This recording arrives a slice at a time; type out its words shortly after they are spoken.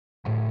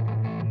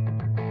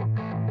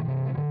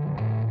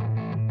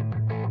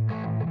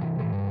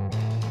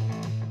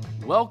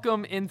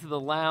Welcome into the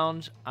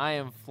lounge. I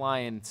am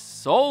flying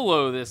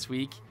solo this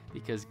week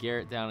because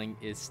Garrett Downing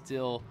is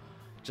still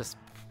just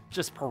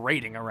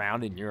parading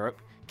around in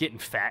Europe, getting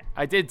fat.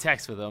 I did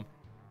text with him.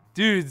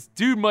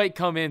 Dude might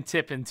come in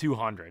tipping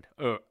 200.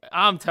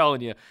 I'm telling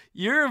you,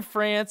 you're in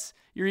France,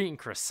 you're eating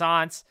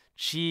croissants,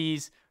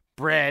 cheese,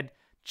 bread,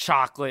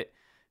 chocolate.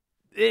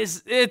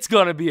 It's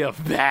going to be a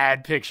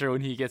bad picture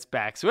when he gets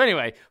back. So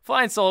anyway,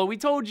 flying solo, we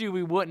told you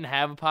we wouldn't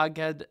have a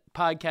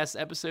podcast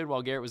episode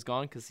while Garrett was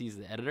gone because he's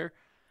the editor.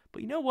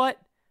 But you know what?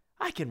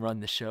 I can run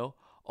the show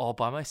all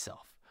by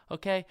myself.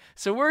 Okay?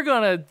 So we're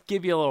going to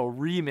give you a little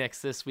remix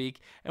this week,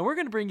 and we're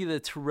going to bring you the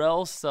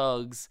Terrell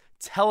Suggs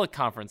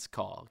teleconference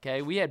call.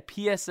 Okay? We had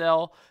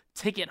PSL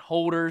ticket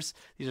holders.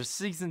 These are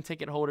season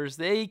ticket holders.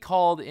 They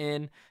called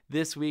in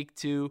this week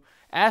to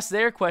ask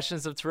their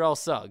questions of Terrell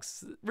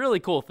Suggs. Really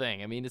cool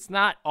thing. I mean, it's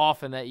not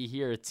often that you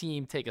hear a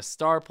team take a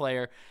star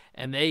player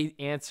and they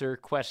answer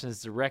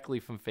questions directly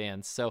from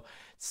fans. So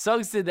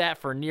Suggs did that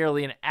for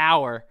nearly an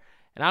hour,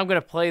 and I'm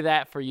going to play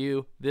that for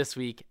you this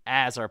week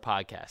as our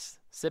podcast.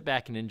 Sit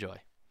back and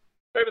enjoy.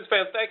 Ravens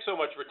fans, thanks so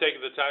much for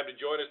taking the time to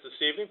join us this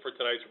evening for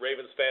tonight's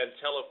Ravens Fan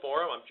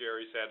Teleforum. I'm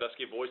Jerry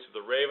Sandusky, voice of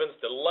the Ravens.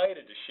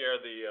 Delighted to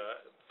share the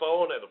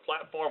phone and the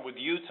platform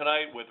with you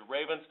tonight with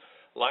Ravens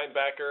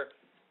linebacker,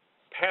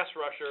 pass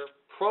rusher,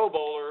 Pro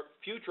Bowler,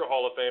 future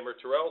Hall of Famer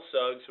Terrell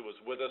Suggs, who is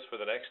with us for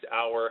the next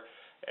hour.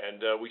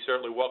 And we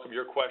certainly welcome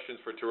your questions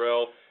for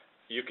Terrell.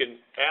 You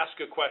can ask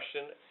a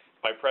question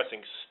by pressing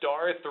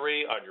 *3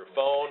 on your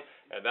phone,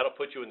 and that'll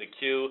put you in the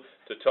queue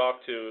to talk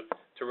to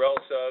Terrell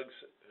Suggs,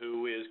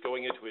 who is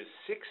going into his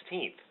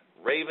 16th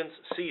Ravens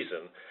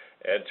season.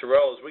 And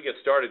Terrell, as we get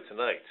started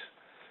tonight,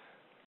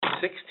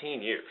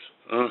 16 years.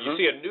 Mm-hmm. You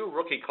see a new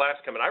rookie class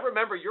coming. I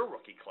remember your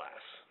rookie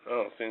class.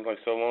 Oh, it seems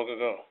like so long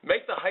ago.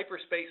 Make the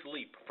hyperspace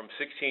leap from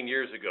 16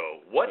 years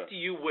ago. What do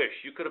you wish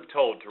you could have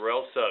told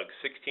Terrell Suggs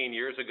 16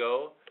 years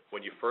ago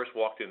when you first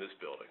walked in this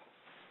building?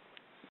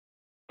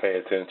 Pay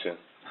attention.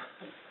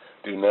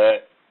 Do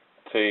not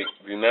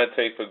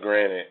take for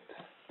granted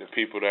the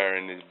people that are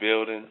in this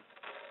building.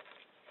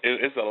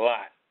 It's a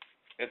lot.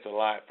 It's a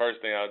lot.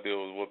 First thing I'll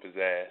do is whoop his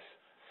ass.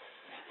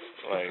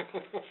 Like,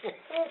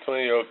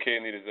 20-year-old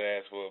kid need his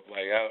ass whooped.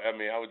 Like,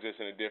 I was just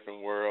in a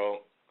different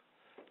world,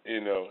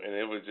 and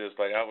it was just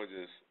like, I was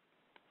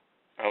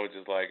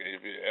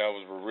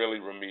really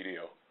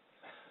remedial.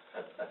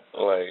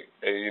 Like,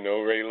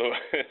 Ray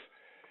Lewis,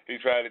 he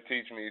tried to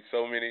teach me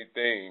so many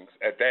things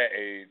at that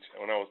age.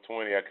 When I was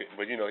 20,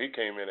 but he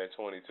came in at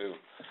 22,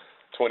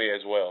 20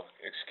 as well,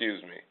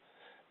 excuse me.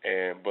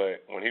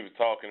 But when he was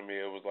talking to me,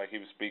 it was like he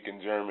was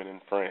speaking German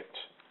and French.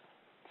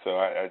 So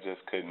I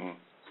just couldn't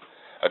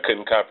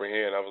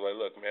comprehend. I was like,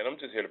 look, man, I'm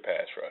just here to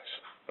pass rush.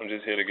 I'm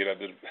just here to get up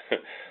to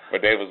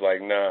But they was like,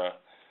 nah,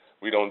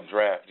 we don't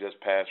draft just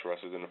pass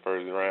rushers in the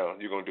first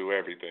round. You're going to do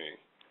everything.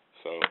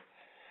 So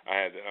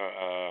I had to,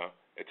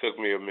 it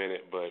took me a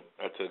minute, but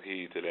I took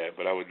heed to that.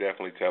 But I would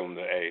definitely tell them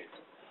to, hey,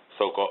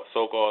 soak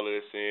all of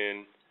this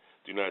in.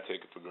 Do not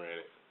take it for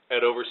granted.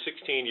 And over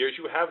 16 years,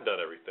 you have done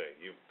everything.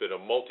 You've been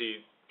a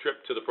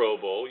multi-trip to the Pro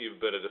Bowl.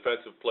 You've been a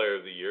Defensive Player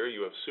of the Year.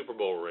 You have Super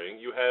Bowl ring.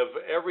 You have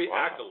every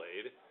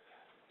accolade.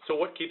 So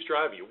what keeps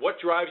driving you?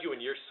 What drives you in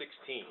year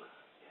 16?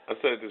 I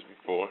said this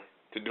before.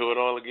 To do it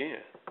all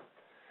again.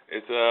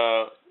 It's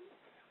a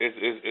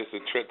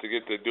trip to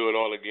get to do it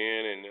all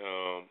again, and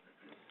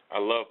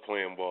I love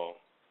playing ball.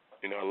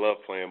 I love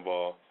playing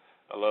ball.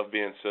 I love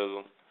being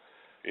sizzle.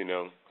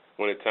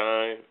 When the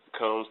time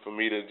comes for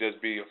me to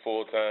just be a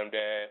full-time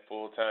dad,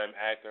 full-time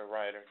actor,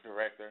 writer,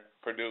 director,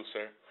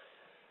 producer,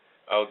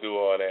 I'll do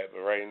all that.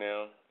 But right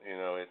now,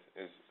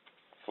 it's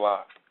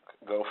flock.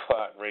 Go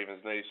flock,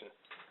 Ravens Nation.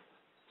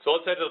 So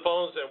let's head to the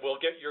phones, and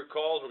we'll get your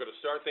calls. We're going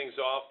to start things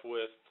off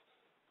with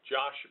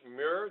Josh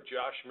Muir.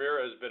 Josh Muir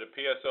has been a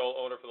PSL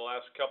owner for the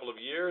last couple of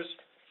years.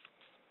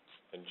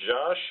 And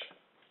Josh?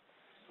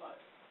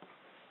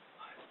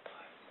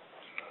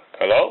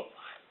 Hello?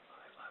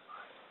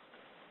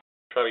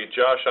 Trying to get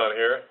Josh on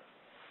here.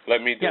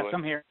 Let me do it. Yes,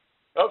 I'm here.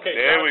 Okay,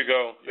 there Josh, we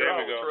go. There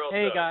we go.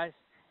 Hey, guys.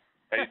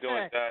 How you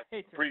doing, Dad?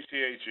 Hey,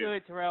 appreciate you.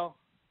 Good, Terrell.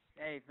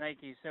 Hey, thank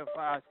you. So,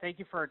 thank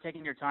you for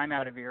taking your time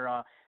out of your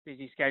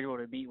busy schedule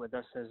to meet with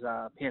us as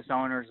PS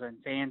owners and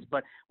fans.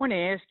 But I want to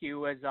ask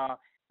you, I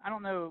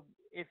don't know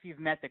if you've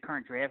met the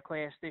current draft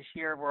class this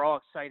year. We're all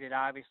excited,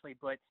 obviously,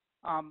 but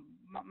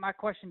my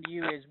question to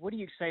you is, what are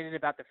you excited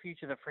about the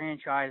future of the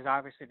franchise?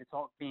 Obviously, the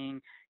talk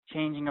being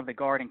changing of the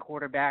guard and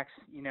quarterbacks,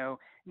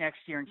 next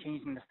year and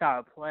changing the style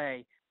of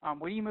play.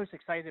 What are you most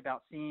excited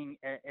about seeing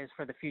as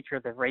for the future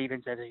of the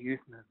Ravens as a youth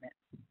movement?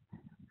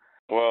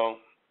 Well,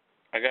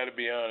 I got to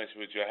be honest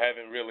with you. I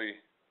haven't really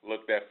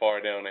looked that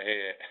far down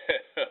ahead.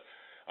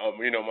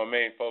 My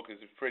main focus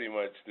is pretty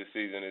much the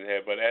season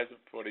ahead. But as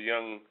for the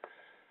young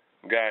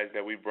guys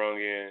that we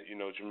brung in,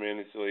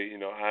 tremendously,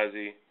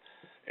 Ozzie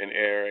and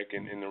Eric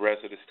and the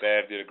rest of the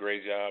staff did a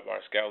great job.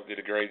 Our scouts did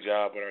a great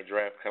job with our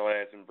draft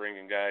class and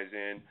bringing guys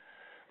in.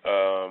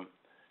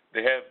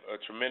 They have a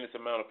tremendous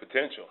amount of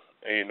potential,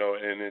 and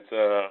it's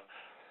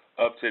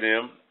up to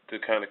them to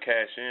kind of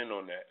cash in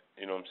on that.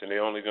 You know what I'm saying?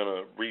 They're only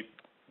gonna reap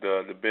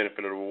the benefit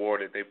of the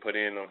reward that they put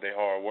in of their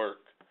hard work.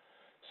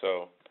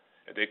 So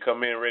if they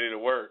come in ready to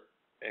work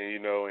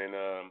and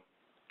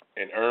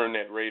and earn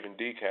that Raven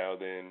decal,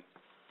 then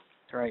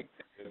That's right.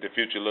 the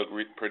future look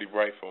pretty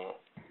bright for them.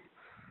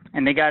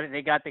 And they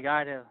got the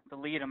guy to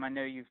lead them. I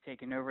know you've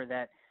taken over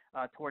that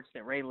torch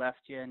that Ray left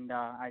you, and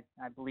I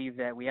believe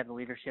that we had the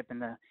leadership in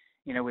the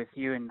with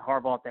you and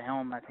Harbaugh at the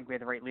helm. I think we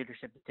had the right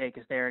leadership to take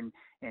us there. And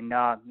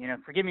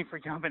forgive me for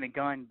jumping the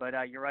gun, but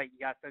you're right. You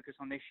got to focus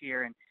on this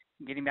year, and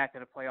getting back to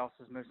the playoffs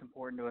is most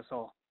important to us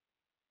all.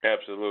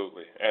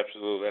 Absolutely. That's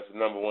the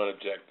number one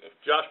objective.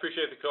 Josh,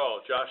 appreciate the call.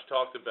 Josh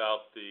talked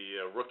about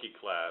the rookie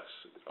class.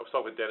 I was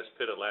talking with Dennis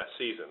Pitta last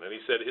season, and he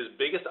said his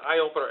biggest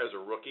eye-opener as a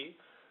rookie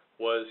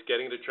was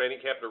getting to training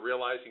camp and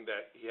realizing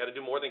that he had to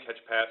do more than catch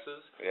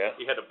passes. Yeah.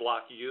 He had to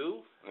block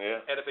you.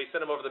 Yeah. And if they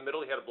sent him over the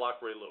middle, he had to block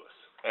Ray Lewis.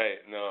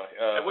 Hey, no.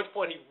 At which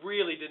point he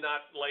really did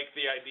not like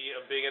the idea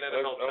of being an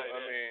NFL tight end.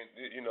 I mean,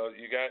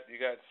 you got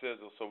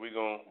sizzle, so we're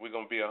gonna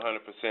be 100%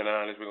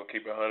 honest. We're gonna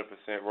keep it 100%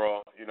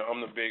 raw.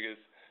 I'm the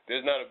biggest.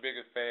 There's not a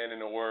bigger fan in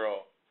the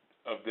world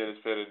of Dennis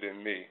Pitta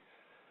than me,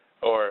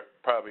 or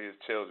probably his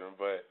children.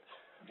 But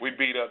we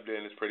beat up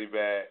Dennis pretty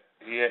bad.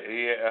 He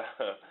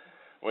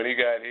when he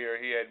got here,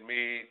 he had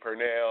me,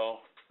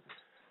 Purnell.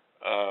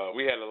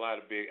 We had a lot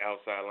of big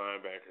outside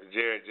linebackers,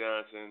 Jared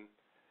Johnson,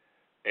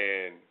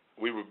 and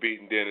we were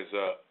beating Dennis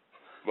up.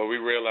 But we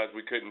realized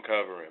we couldn't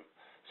cover him.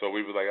 So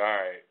we were like, all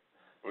right,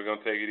 we're going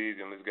to take it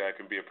easy, and this guy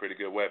can be a pretty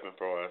good weapon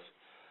for us.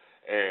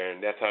 And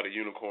that's how the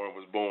unicorn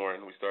was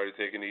born. We started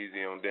taking it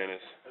easy on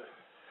Dennis,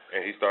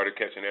 and he started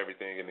catching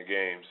everything in the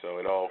game. So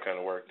it all kind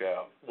of worked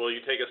out. Will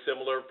you take a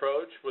similar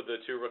approach with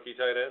the two rookie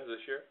tight ends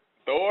this year?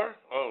 Thor?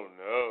 Oh,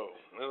 no.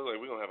 It was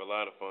like we're going to have a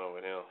lot of fun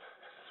with him.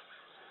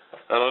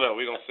 I don't know.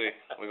 We're going to see.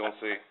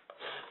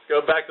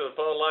 Go back to the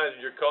phone lines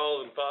with your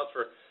calls and thoughts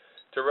for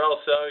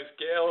Terrell, Suggs,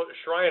 Gail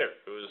Schreiner,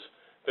 who's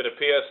been a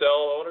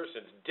PSL owner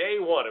since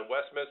day one in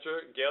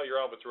Westminster. Gail,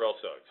 you're on with Terrell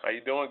Suggs. How you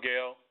doing,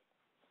 Gail?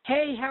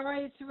 Hey, how are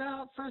you,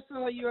 Terrell? First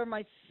of all, you are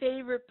my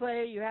favorite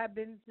player. You have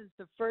been since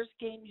the first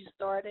game you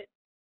started.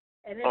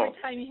 And every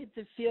time you hit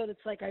the field,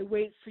 it's like I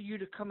wait for you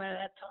to come out of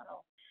that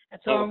tunnel.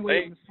 That's all I'm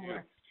waiting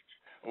for.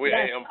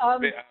 Yes.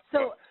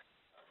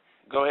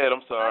 Go ahead.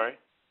 I'm sorry.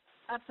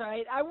 That's all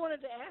right. I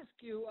wanted to ask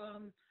you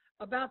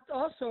about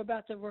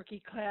the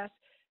rookie class.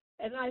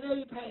 And I know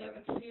you probably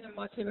haven't seen them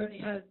much. They've only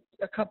had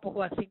a couple,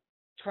 I think,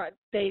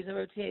 days of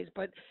OTAs.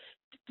 But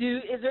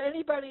is there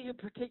anybody who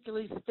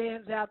particularly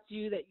stands out to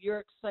you that you're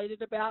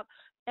excited about?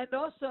 And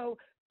also,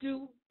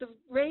 do the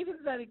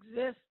Ravens that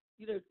exist,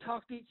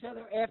 talk to each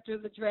other after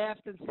the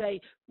draft and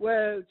say,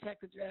 whoa, check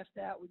the draft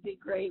out. We did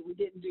great. We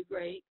didn't do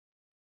great.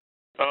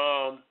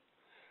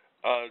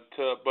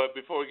 But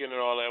before we get into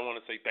all that, I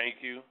want to say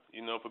thank you,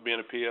 for being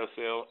a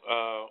PSL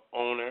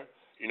owner.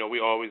 We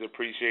always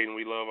appreciate and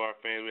we love our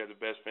fans. We have the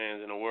best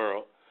fans in the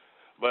world.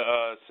 But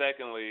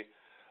secondly,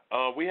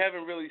 we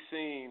haven't really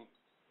seen,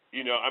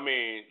 you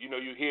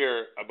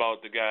hear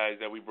about the guys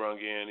that we brung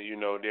in,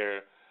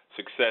 their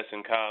success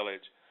in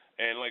college.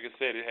 And like I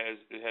said, it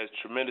has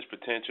tremendous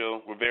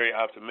potential. We're very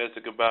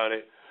optimistic about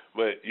it.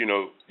 But, you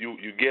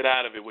get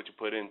out of it what you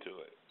put into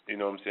it. You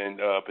know what I'm saying?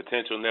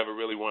 Potential never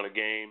really won a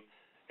game.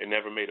 It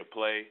never made a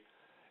play.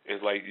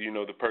 It's like,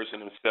 the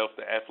person himself,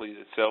 the athlete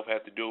itself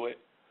had to do it.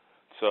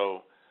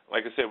 So,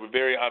 like I said, we're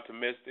very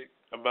optimistic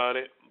about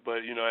it.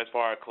 But, as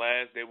far as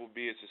class, they will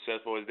be as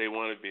successful as they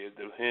want to be.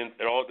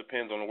 It all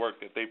depends on the work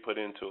that they put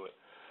into it.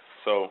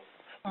 So,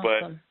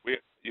 awesome. But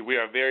we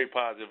are very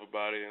positive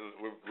about it, and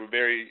we're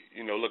very,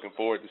 looking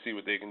forward to see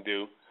what they can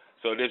do.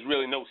 So there's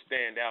really no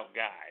standout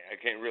guy. I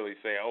can't really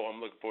say, I'm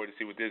looking forward to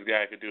see what this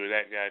guy could do or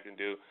that guy can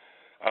do.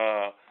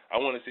 I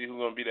want to see who's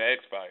going to be the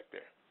X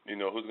factor.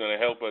 Who's going to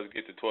help us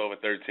get to 12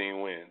 and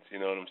 13 wins. You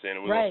know what I'm saying?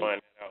 And we're going to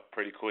find that out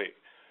pretty quick.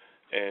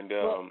 And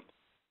go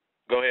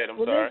ahead. I'm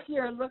sorry. This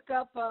year, look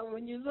up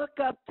when you look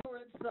up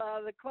towards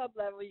the club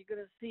level, you're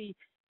going to see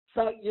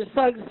your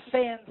Suggs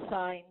fan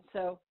sign.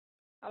 So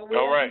we'll be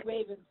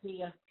waving to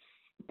you.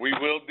 We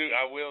will do.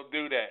 I will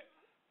do that.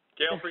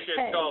 Gail, appreciate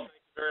the call. Thank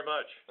you very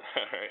much.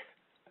 All right.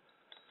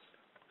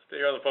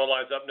 Stay here on the phone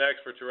lines. Up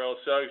next for Terrell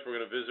Suggs, we're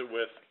going to visit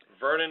with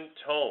Vernon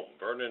Tome.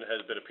 Vernon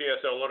has been a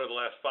PSL owner the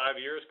last 5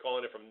 years,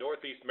 calling it from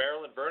Northeast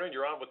Maryland. Vernon,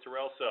 you're on with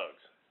Terrell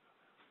Suggs.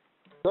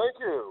 Thank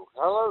you.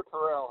 Hello,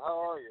 Terrell. How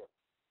are you?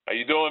 How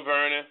you doing,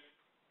 Vernon?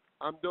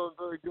 I'm doing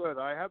very good.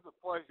 I have the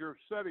pleasure of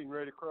sitting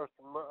right across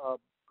from a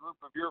group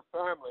of your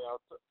family.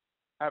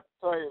 I have to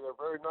tell you,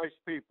 they're very nice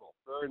people.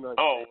 Very nice.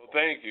 Oh, people. well,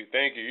 thank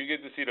you. You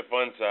get to see the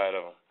fun side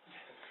of them.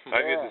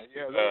 You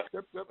got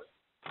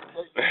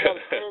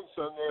a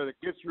grandson there that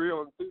gets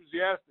real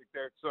enthusiastic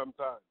there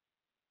sometimes.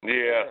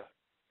 Yeah.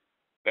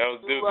 That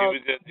was Duke. He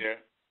was just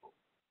there.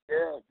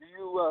 Yeah. Do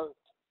you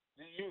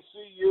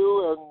see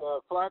you and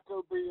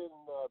Flacco being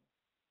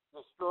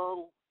the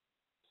strong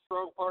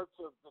parts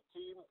of the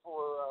team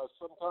for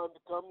some time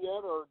to come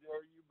yet, or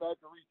are you about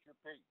to reach your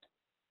peak?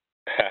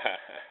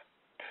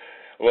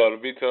 Well, to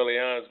be totally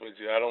honest with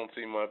you, I don't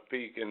see my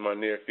peak in my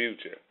near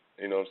future.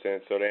 You know what I'm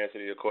saying? So the answer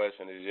to your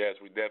question is yes,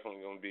 we're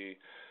definitely going to be,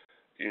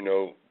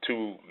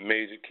 two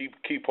major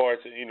key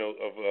parts,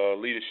 of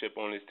leadership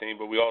on this team.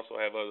 But we also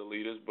have other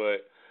leaders.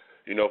 But,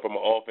 from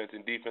an offense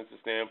and defensive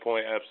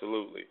standpoint,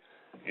 absolutely.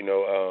 We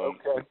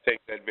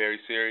take that very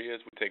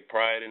serious. We take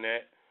pride in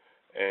that.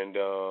 And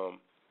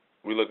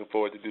we're looking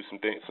forward to do some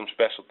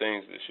special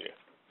things this year.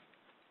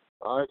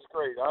 That's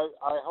great.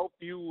 I hope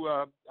you'll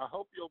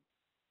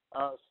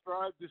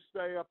strive to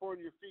stay up on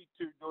your feet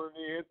too during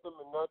the anthem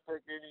and not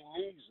take any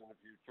knees in the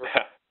future.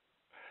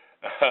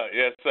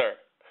 Yes, sir.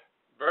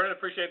 Vernon,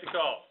 appreciate the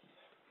call.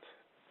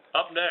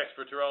 Up next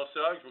for Terrell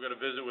Suggs, we're going to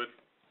visit with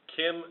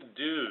Kim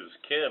Dews.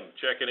 Kim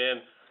checking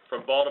in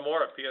from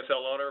Baltimore, a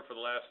PSL owner for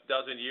the last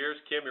dozen years.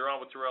 Kim, you're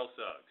on with Terrell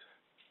Suggs.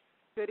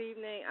 Good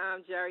evening,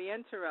 Jerry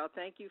and Terrell.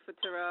 Thank you for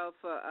Terrell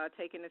for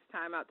taking this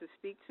time out to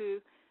speak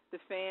to the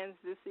fans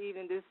this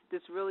evening.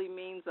 This really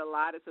means a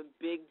lot. It's a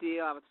big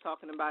deal. I was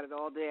talking about it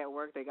all day at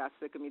work. They got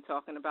sick of me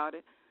talking about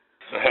it.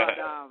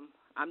 But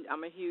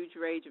I'm a huge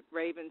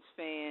Ravens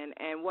fan,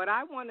 and what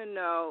I want to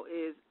know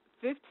is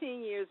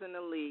 15 years in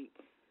the league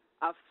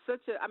of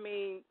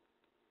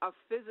a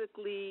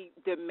physically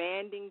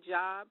demanding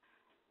job.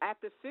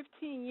 After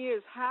 15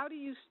 years, how do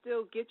you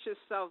still get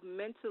yourself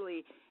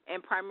mentally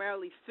and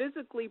primarily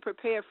physically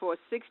prepared for a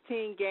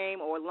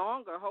 16-game or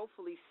longer,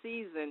 hopefully,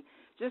 season,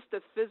 just the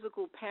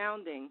physical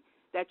pounding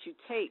that you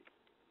take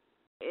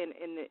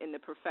in the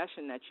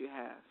profession that you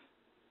have?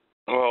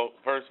 Well,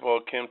 first of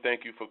all, Kim,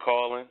 thank you for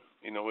calling.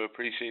 We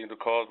appreciate the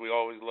calls. We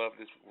always love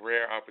this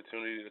rare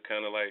opportunity to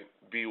kind of like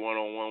be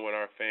one-on-one with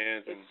our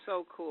fans. It's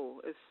so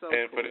cool. It's so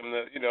and cool. for them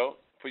to,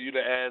 for you to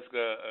ask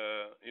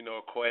a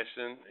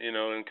question,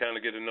 and kind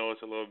of get to know us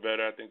a little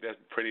better, I think that's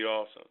pretty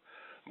awesome.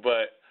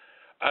 But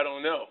I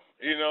don't know.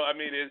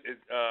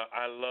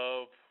 I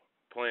love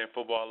playing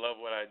football. I love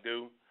what I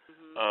do.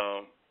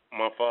 Mm-hmm.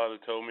 My father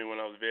told me when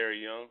I was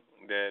very young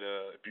that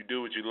if you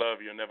do what you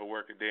love, you'll never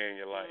work a day in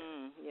your life.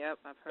 Yep,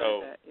 I've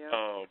heard that. Yep.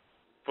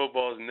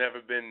 Football's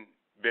never been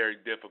very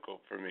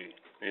difficult for me.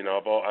 I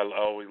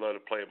always love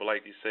to play it, but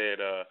like you said,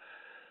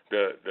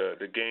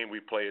 the game we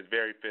play is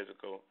very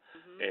physical,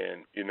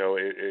 and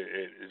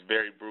it is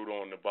very brutal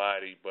on the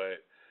body.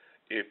 But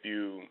if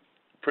you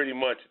pretty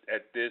much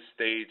at this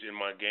stage in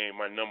my game,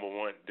 the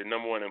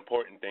number one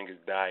important thing is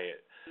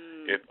diet.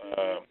 If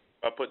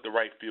I put the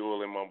right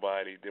fuel in my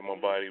body, then my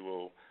body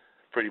will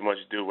pretty much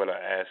do what I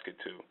ask it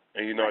to.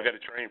 And I got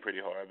to train pretty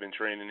hard. I've been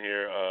training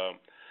here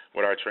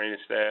with our training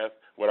staff,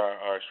 with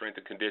our strength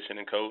and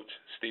conditioning coach,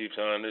 Steve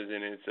Saunders,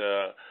 and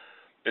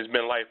it's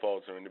been life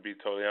altering, to be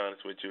totally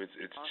honest with you. It's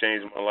awesome.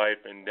 Changed my life,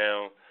 and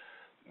down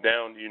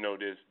this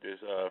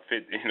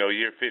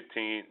year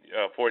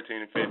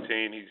 14 and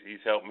 15,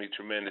 he's helped me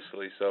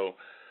tremendously. So,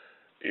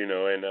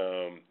 and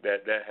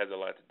that has a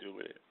lot to do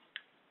with it.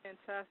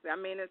 Fantastic.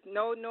 It's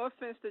no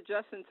offense to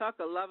Justin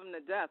Tucker, love him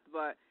to death,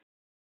 but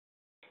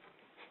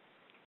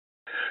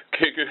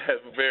Kicker has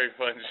a very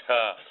fun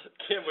job.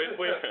 Kim, we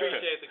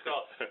appreciate the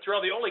call.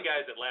 Terrell, the only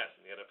guys that last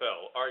in the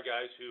NFL are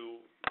guys who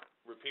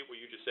repeat what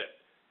you just said.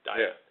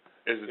 Diet. Yeah,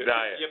 it's a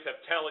diet. You have to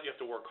have talent. You have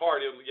to work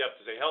hard. You have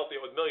to stay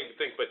healthy with millions of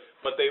things. But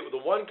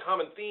the one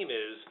common theme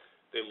is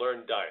they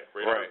learn diet.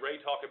 Right? Right. I heard Ray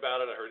talk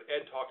about it. I heard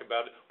Ed talk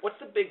about it. What's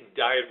the big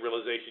diet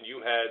realization you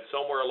had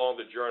somewhere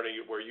along the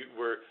journey where you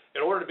were,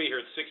 in order to be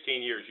here at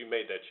 16 years, you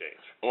made that change?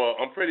 Well,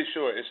 I'm pretty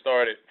sure it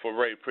started for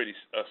Ray pretty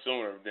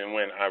sooner than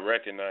when I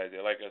recognized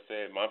it. Like I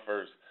said, my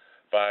first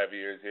 5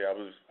 years here,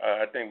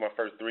 I think my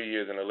first 3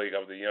 years in the league,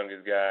 I was the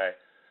youngest guy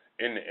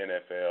in the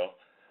NFL.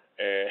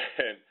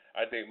 And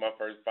I think my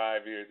first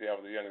 5 years here, I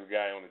was the youngest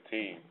guy on the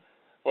team.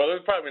 Well, it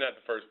was probably not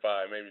the first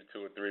 5, maybe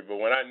 2 or 3.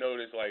 But when I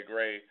noticed, like,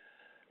 Ray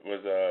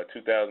was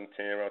 2010,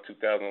 around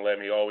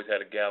 2011, he always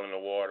had a gallon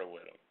of water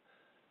with him.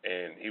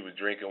 And he was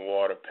drinking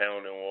water,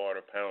 pounding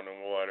water.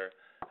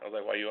 I was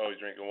like, why are you always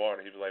drinking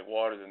water? He was like,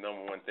 water's the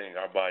number one thing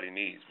our body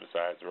needs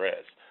besides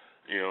rest.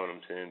 You know what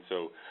I'm saying?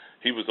 So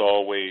he was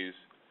always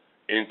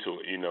into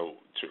it.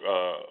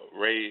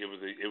 Ray,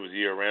 it was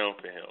year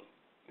round for him.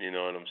 You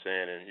know what I'm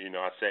saying? And,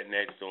 I sat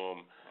next to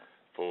him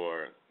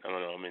for, I don't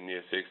know, I'm in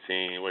year 16.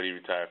 He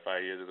retired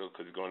 5 years ago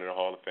because he's going to the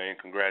Hall of Fame.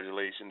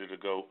 Congratulations to the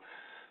GOAT.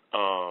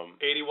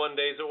 81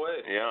 days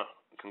away. Yeah,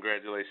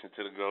 congratulations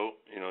to the GOAT.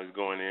 He's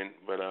going in.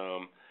 But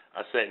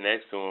I sat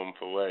next to him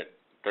for,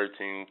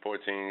 13,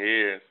 14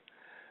 years.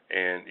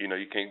 And,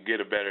 you can't get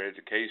a better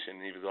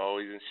education. He was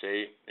always in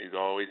shape. He's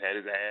always had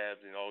his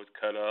abs and always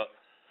cut up.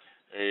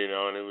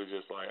 And it was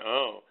just like,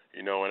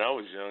 when I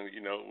was young,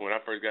 when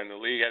I first got in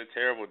the league, I had a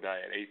terrible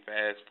diet. Ate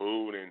fast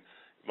food, and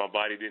my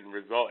body didn't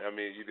result.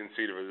 You didn't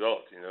see the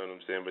results, you know what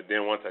I'm saying? But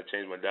then once I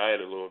changed my diet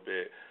a little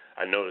bit,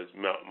 I noticed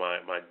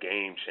my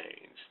game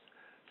changed.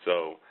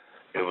 So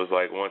it was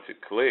like once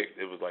it clicked,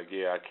 it was like,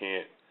 yeah, I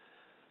can't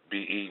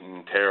be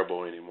eating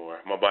terrible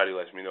anymore. My body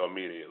lets me know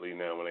immediately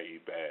now when I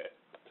eat bad.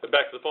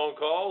 Back to the phone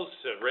calls.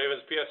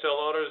 Ravens PSL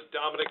owners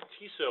Dominic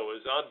Tiso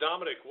is on.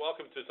 Dominic,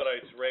 welcome to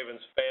tonight's Ravens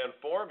Fan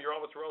Forum. You're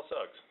on with Terrell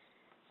Suggs.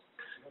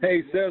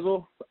 Hey,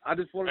 Sizzle. I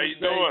just wanted How to you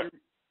say, doing?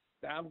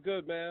 I'm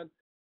good, man.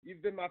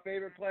 You've been my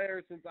favorite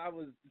player since I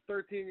was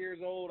 13 years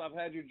old. I've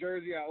had your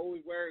jersey. I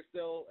always wear it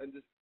still. And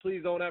just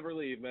please don't ever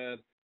leave, man.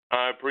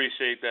 I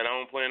appreciate that. I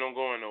don't plan on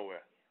going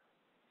nowhere.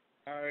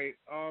 All right.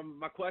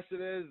 My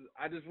question is,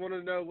 I just want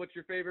to know what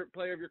your favorite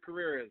play of your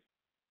career is.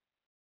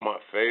 My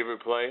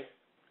favorite play?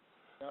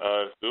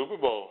 Super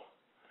Bowl.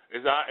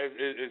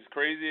 It's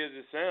crazy as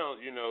it sounds.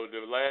 You know,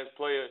 the last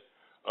player,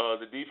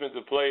 the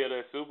defensive player of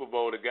that Super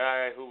Bowl, the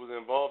guy who was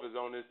involved is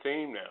on this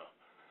team now.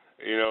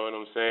 You know what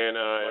I'm saying?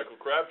 Michael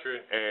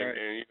Crabtree.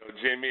 And you know,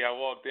 Jimmy, I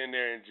walked in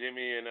there and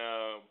Jimmy and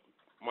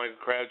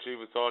Michael Crabtree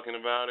was talking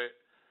about it.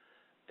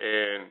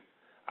 And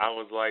I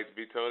was like, to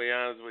be totally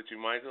honest with you,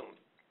 Michael,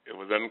 it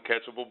was an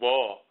uncatchable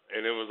ball.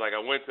 And it was like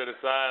I went to the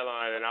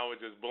sideline and I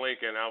was just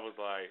blinking. I was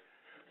like,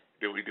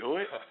 did we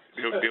do it?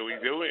 Did we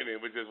do it? And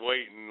it was just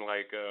waiting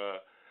like,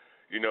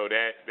 you know,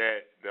 that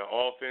the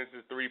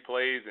offense's 3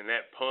 plays and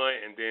that punt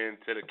and then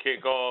to the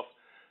kickoff.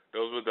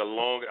 Those were the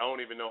longest. I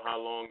don't even know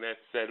how long that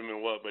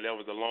segment was, but that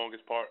was the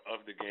longest part of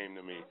the game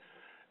to me.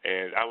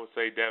 And I would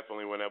say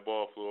definitely when that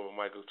ball flew over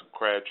Michael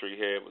Crabtree's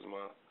head was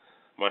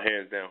my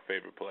hands down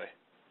favorite play.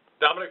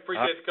 Dominic,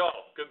 appreciate the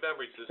call. Good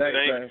memories. Thanks,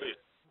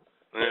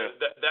 man.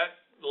 That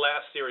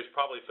last series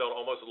probably felt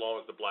almost as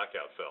long as the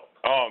blackout felt.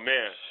 Oh,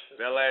 man.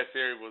 That last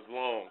series was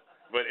long.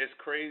 But it's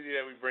crazy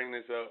that we bring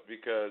this up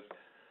because,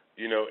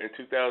 you know, in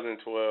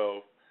 2012,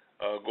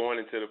 going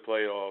into the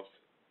playoffs,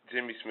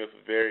 Jimmy Smith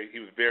was very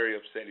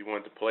upset. He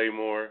wanted to play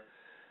more.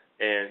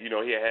 And, you know,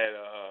 he had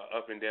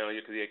up and down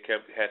because he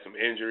had some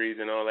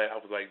injuries and all that.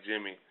 I was like,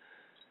 Jimmy,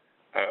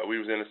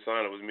 we was in the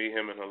sauna. It was me,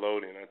 him, and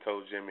Haloti. And I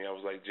told Jimmy, I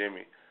was like,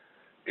 Jimmy,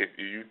 if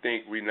you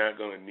think we're not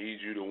going to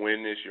need you to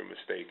win this, you're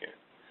mistaken.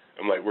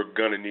 I'm like, we're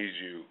going to need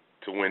you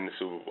to win the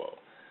Super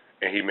Bowl.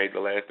 And he made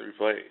the last 3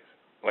 plays.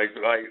 Like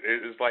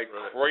it's like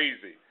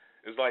crazy.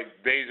 It's like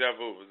deja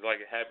vu. It's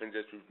like it happened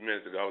just a few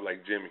minutes ago. I was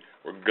like, Jimmy,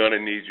 we're going to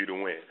need you to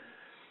win.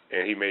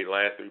 And he made the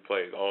last 3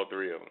 plays, all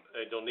 3 of them.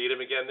 Hey, don't need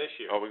him again this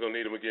year. Oh, we're going to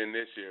need him again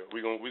this year.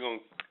 We're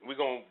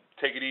gonna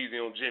take it easy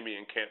on Jimmy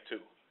in camp 2.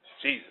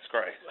 Jesus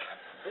Christ.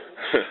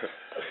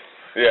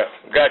 Yeah,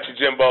 got you,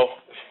 Jimbo.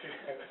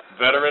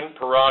 Veteran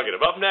prerogative.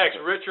 Up next,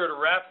 Richard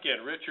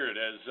Rapkin. Richard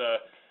has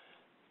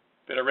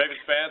been a Ravens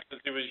fan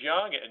since he was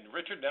young. And,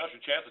 Richard, now's your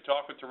chance to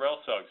talk with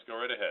Terrell Suggs.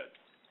 Go right ahead.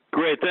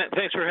 Great.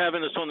 Thanks for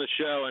having us on the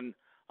show. And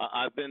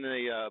I've been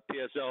a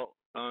PSL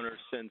owner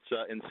since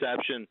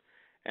inception.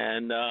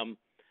 And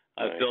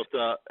I've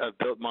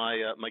built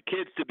my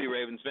kids to be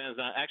Ravens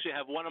fans. And I actually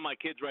have one of my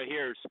kids right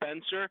here,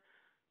 Spencer.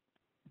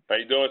 How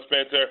you doing,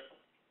 Spencer?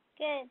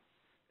 Good.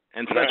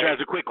 And Spencer has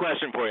a quick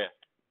question for you.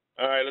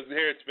 All right, let's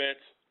hear it, Spence.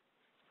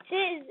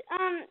 Sis,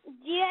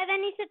 do you have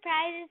any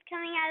surprises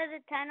coming out of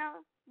the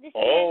tunnel this year?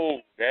 Oh,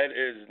 that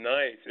is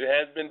nice. It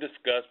has been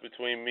discussed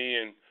between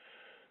me and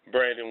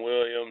Brandon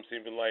Williams,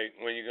 even like,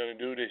 when you're going to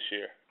do this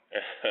year.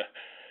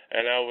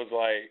 And I was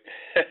like,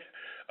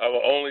 I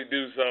will only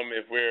do something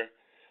if we're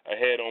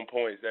ahead on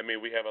points. That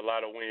means we have a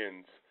lot of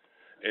wins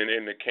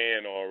in the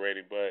can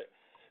already. But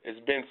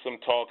it's been some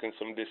talk and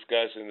some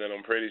discussion that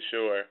I'm pretty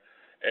sure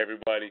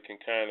everybody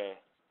can kind of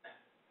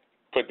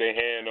put their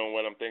hand on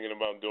what I'm thinking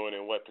about doing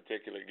in what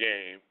particular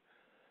game.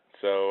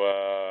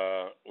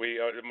 So we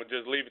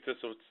just leave it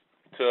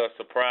to a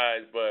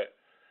surprise. But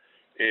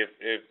if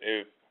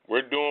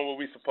we're doing what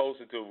we're supposed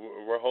to do,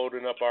 we're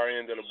holding up our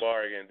end of the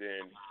bargain,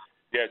 then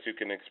yes, you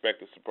can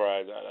expect a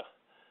surprise out of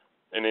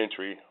an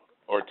entry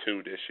or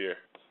 2 this year.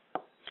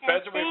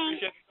 Spencer, we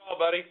appreciate the call,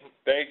 buddy.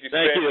 Thank you,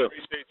 Thank Spencer. you.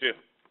 Appreciate you.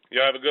 You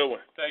have a good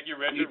one. Thank you,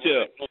 Richard. You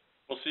too.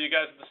 We'll see you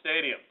guys at the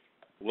stadium.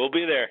 We'll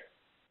be there.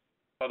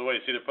 By the way,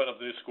 you see they're putting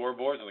up the new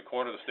scoreboards in the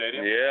corner of the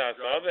stadium? Yeah, I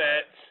saw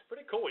that.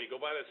 Pretty cool. You go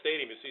by that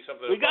stadium, you see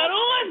something. We got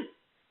on!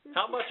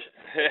 How much?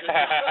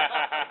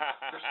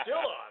 They're still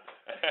on.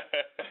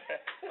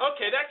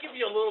 Okay, that gives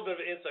you a little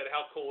bit of insight of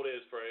how cool it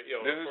is for This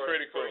is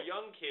pretty cool. For a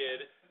young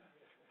kid.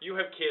 You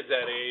have kids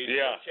that age. Yeah.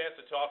 You have a chance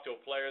to talk to a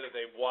player that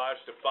they've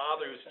watched, a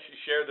father who's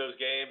shared those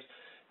games.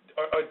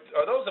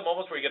 Are those the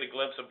moments where you get a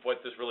glimpse of what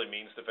this really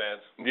means to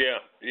fans? Yeah.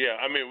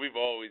 I mean, we've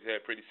always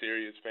had pretty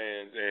serious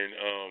fans,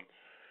 and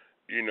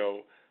you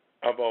know,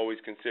 I've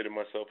always considered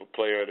myself a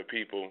player of the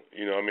people.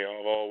 You know, I mean,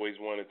 I've always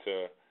wanted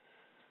to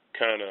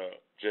kind of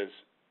just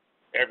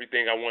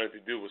everything I wanted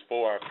to do was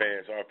for our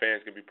fans, so our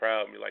fans could be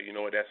proud of me. Like, you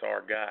know what, that's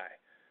our guy.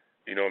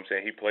 You know what I'm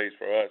saying? He plays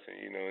for us,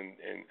 and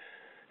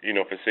you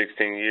know, for 16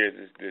 years,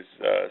 this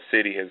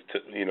city has,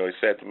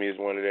 it's said to me as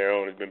one of their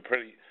own. It's been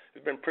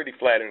pretty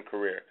flattering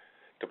career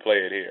to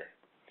play it here.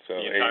 So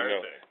the entire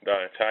thing. The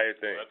entire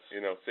thing.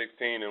 Well,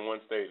 16 in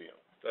one stadium.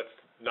 That's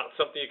not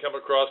something you come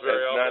across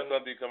very often. Not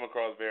something you come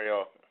across very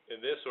often. In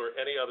this or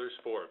any other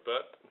sport,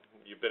 but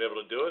you've been able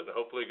to do it, and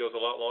hopefully it goes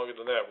a lot longer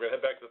than that. We're going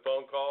to head back to the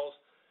phone calls.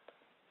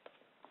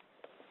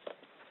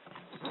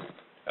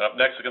 And up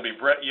next is going to be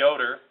Brett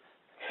Yoder.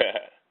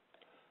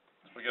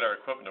 We get our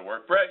equipment to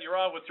work. Brett, you're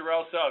on with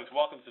Terrell Suggs.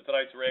 Welcome to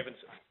tonight's Ravens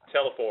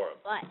Teleforum.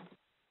 What?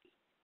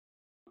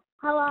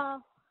 Hello.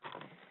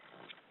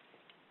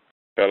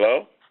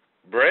 Hello?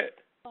 Brett?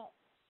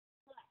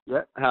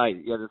 Yeah, hi.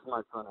 Yeah, this is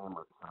my son,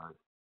 Amber. Sorry.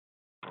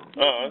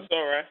 Oh, that's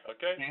all right.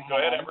 Okay, go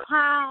ahead, Amber.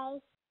 Hi.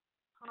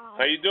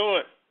 How you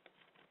doing?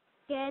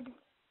 Good.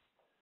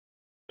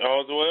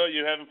 All's well?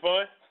 You having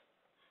fun?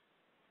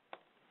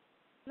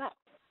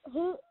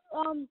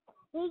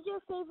 Who's your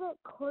favorite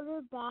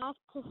quarterback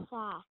to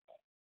sack?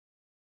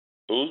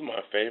 Who's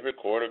my favorite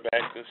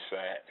quarterback to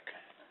sack?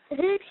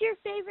 Who's your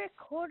favorite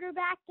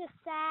quarterback to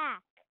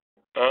sack?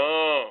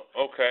 Oh,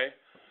 okay.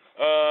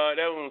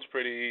 That one's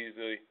pretty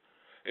easy.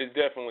 It's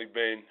definitely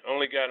been.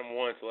 Only got him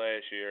once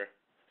last year,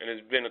 and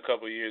it's been a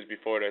couple of years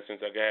before that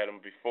since I got him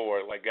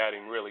before. Like, got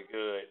him really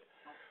good.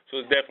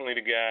 So it's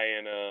definitely the guy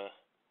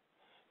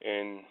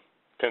in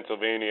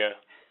Pennsylvania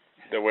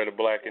that wear the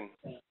black and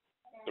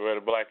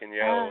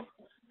yellow.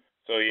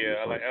 So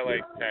yeah, I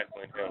like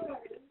tackling him.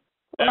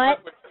 What?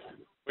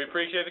 We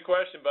appreciate the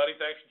question, buddy.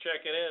 Thanks for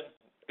checking in.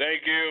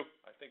 Thank you.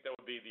 I think that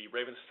would be the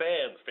Ravens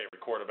fans' favorite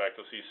quarterback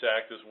to see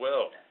sacked as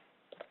well.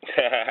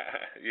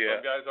 Yeah.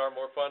 Some guys are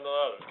more fun than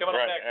others. Coming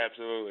up next,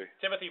 absolutely.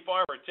 Timothy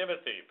Farmer.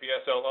 Timothy,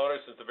 PSL owner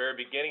since the very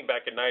beginning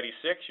back in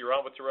 '96. You're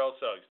on with Terrell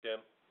Suggs,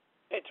 Tim.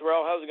 Hey,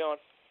 Terrell, how's it going?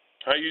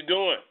 How you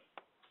doing?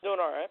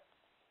 Doing all right.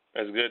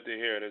 That's good to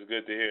hear.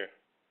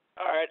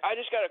 All right, I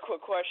just got a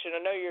quick question.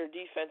 I know you're a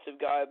defensive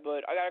guy,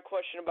 but I got a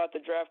question about the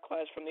draft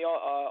class from the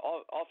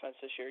offense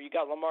this year. You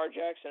got Lamar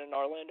Jackson and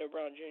Orlando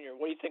Brown Jr.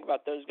 What do you think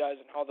about those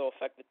guys and how they'll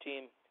affect the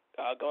team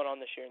going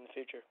on this year in the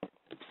future?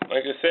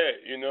 Like I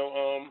said,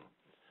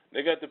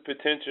 they got the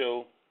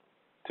potential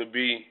to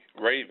be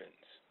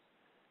Ravens,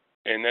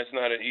 and that's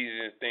not an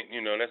easy thing.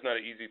 That's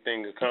not an easy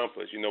thing to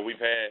accomplish. We've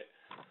had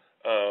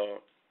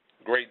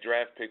great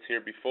draft picks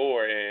here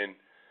before, and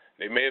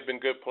they may have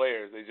been good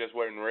players. They just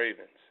weren't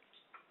Ravens.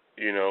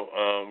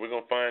 We're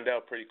going to find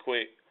out pretty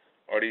quick,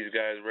 are these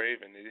guys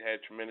Ravens? They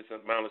had tremendous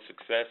amount of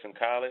success in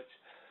college,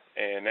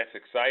 and that's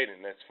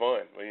exciting. That's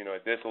fun. But,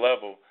 at this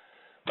level,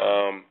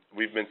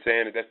 we've been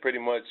saying that's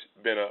pretty much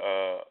been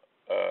a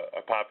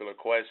popular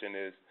question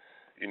is,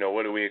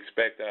 what do we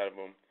expect out of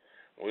them?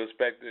 We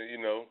expect,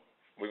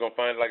 we're going to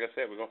find, like I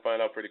said, we're going to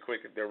find out pretty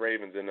quick if they're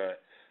Ravens or not.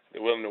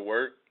 They're willing to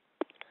work.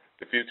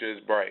 The future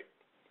is bright.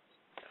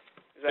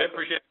 Exactly. I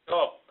appreciate the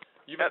call.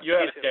 You had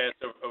a chance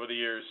over the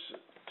years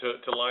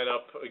to line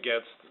up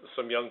against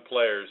some young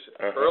players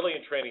early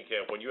in training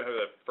camp when you have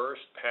that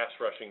first pass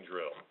rushing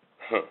drill.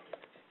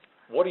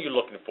 What are you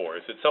looking for?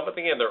 Is it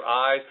something in their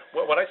eyes?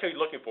 When I say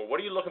looking for,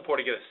 what are you looking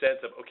for to get a sense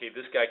of, okay,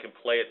 this guy can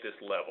play at this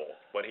level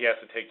when he has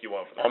to take you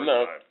on for the first time?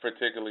 I'm not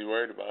particularly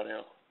worried about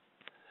him.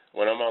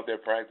 When I'm out there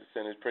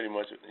practicing, it's pretty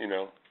much,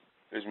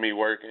 it's me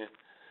working.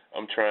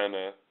 I'm trying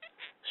to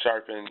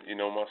sharpen,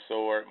 my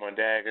sword, my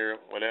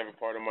dagger, whatever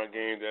part of my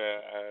game that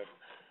I've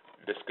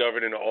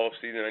discovered in the off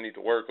season I need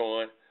to work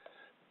on.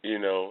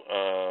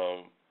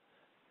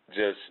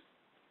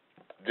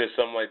 Just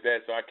something like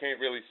that. So I can't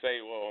really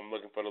say, well, I'm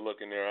looking for the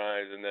look in their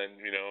eyes, and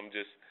then I'm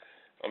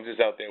just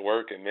out there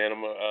working, man.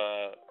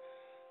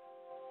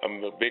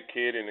 I'm a big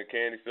kid in the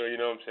candy store. You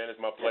know what I'm saying? It's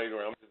my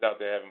playground. I'm just out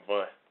there having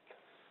fun.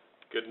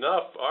 Good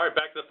enough. All right,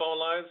 back to the phone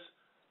lines.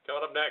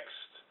 Coming up next,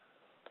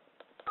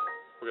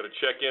 we're going to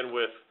check in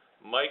with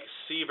Mike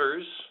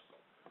Sievers.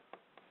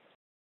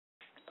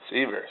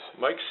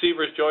 Mike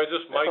Sievers joins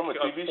us. Mike,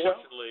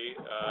 unfortunately,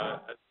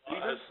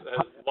 has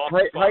lost.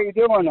 How you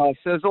doing,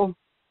 Sizzle?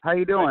 How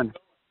you doing?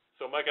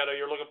 So, Mike, I know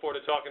you're looking forward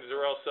to talking to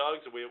Terrell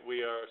Suggs.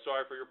 We are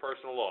sorry for your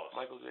personal loss.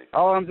 Michael J.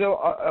 Oh, I'm doing.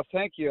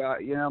 Thank you.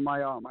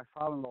 My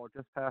father-in-law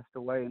just passed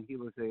away, and he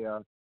was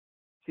a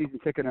season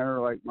ticket owner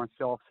like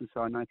myself since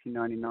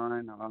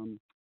 1999.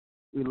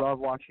 We love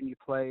watching you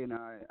play, and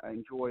I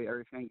enjoy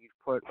everything you've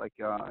put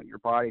your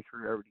body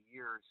through over the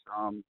years.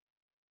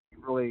 You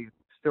really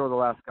still the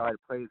last guy to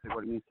play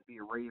what it means to be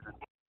a Raven.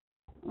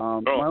 My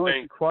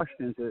only two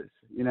questions is,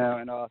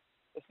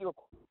 let's do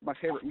my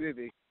favorite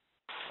movie,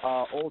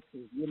 Old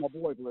School. You and my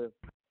boy Blue.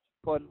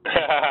 But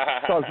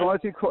so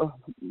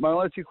my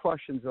only two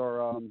questions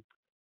are,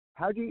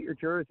 how do you get your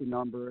jersey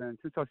number? And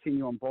since I've seen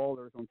you on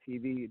Ballers on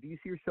TV, do you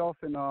see yourself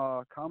in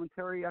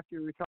commentary after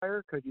you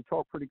retire? Because you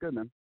talk pretty good,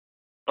 man.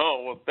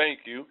 Oh well, thank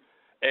you.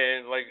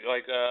 And like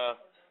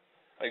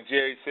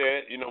Jerry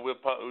said,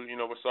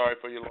 we're sorry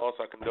for your loss.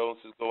 Our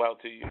condolences go out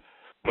to you.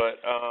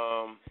 But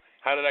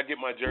how did I get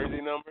my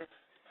jersey number?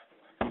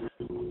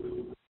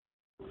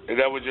 Is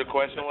that what your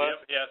question was?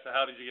 Yeah. So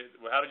how did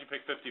you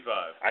pick 55?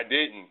 I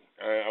didn't.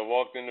 I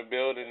walked in the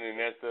building, and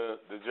that's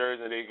the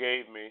jersey they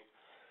gave me.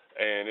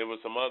 And there was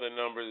some other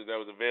numbers that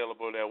was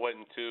available that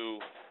wasn't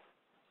too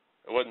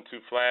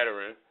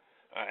flattering.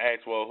 I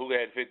asked, well, who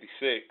had 56?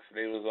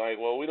 They was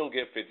like, well, we don't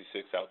get 56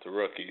 out to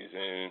rookies,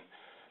 and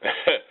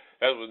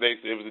that's what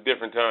they said. It was a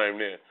different time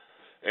then.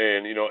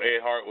 And Ed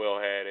Hartwell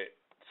had it,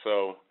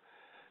 so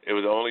it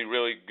was the only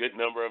really good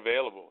number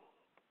available.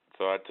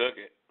 So I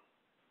took it.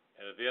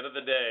 And at the end of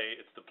the day,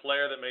 it's the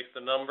player that makes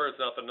the number. It's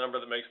not the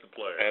number that makes the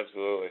player.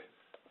 Absolutely.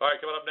 All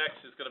right, coming up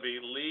next is going to be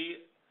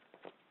Lee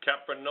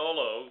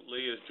Capranolo.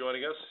 Lee is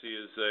joining us. He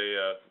is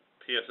a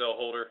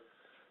PSL holder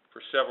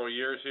for several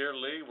years here.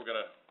 Lee, we're going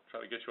to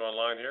try to get you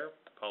online here.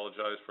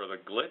 Apologize for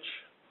the glitch.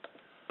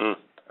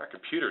 Our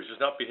computer's just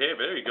not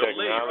behaving. There you go.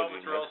 Lee, you're on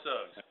with Terrell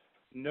Suggs.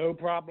 No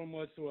problem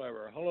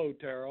whatsoever. Hello,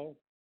 Terrell.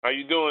 How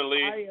you doing,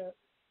 Lee?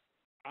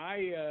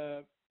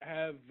 I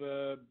have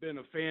been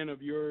a fan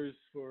of yours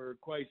for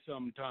quite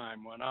some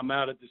time. When I'm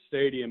out at the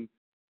stadium,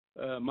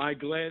 my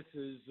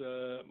eyeglasses,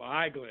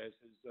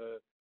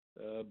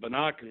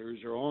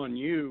 binoculars are on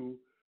you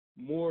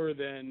more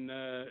than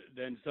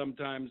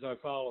sometimes I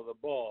follow the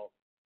ball.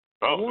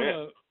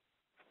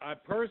 I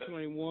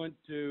personally want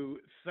to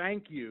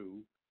thank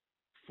you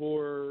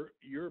for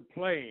your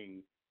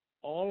playing,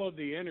 all of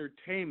the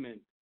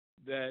entertainment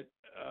that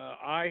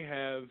I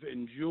have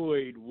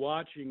enjoyed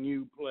watching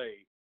you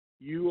play.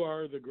 You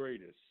are the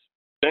greatest.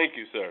 Thank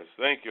you, sir.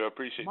 Thank you. I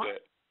appreciate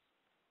that.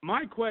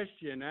 My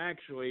question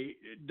actually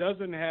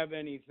doesn't have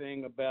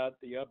anything about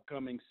the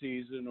upcoming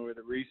season or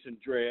the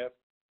recent draft.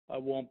 I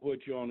won't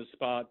put you on the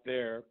spot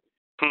there.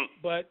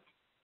 But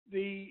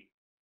the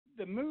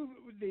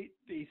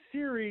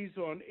series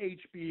on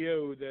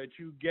HBO that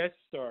you guest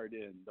starred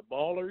in, The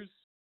Ballers.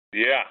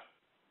 Yeah.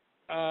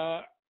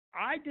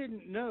 I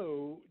didn't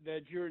know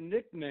that your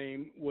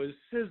nickname was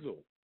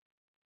Sizzle.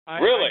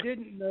 Really?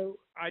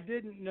 I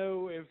didn't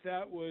know if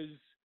that was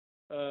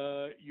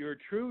your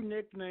true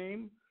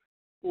nickname,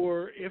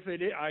 or if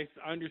it is. I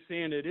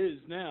understand it is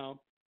now.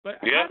 But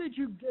yeah. How did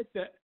you get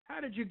that?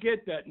 How did you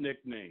get that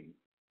nickname?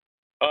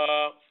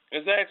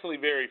 It's actually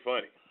very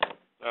funny.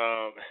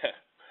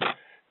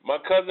 My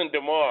cousin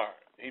DeMar,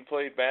 he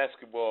played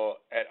basketball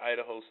at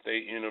Idaho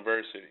State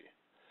University,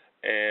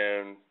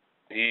 and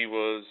he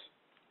was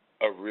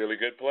a really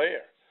good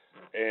player.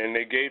 And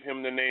they gave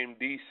him the name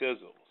D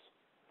Sizzles.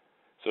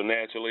 So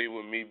naturally,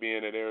 with me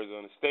being at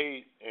Arizona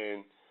State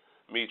and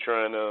me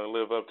trying to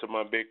live up to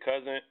my big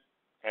cousin,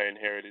 I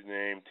inherited the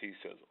name T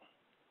Sizzle.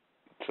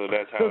 So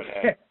that's how it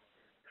happened.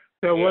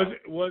 So yeah.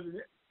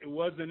 It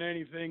wasn't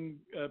anything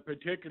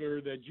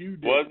particular that you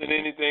did. Wasn't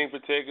anything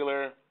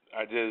particular.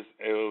 It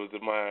was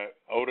my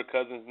older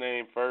cousin's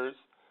name first.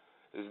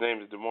 His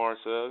name is DeMar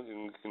Suggs,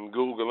 and you can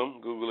Google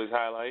him. Google his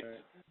highlights.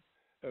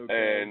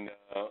 Okay. And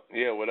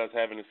with us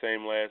having the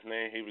same last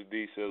name, he was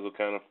D Sizzle. It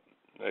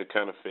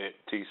kind of fit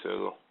T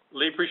Sizzle.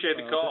 Lee, appreciate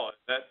the call.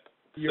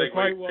 You're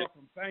quite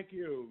welcome. Thank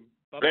you.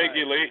 Bye-bye. Thank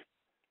you, Lee.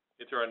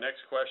 Get to our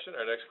next question.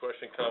 Our next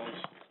question comes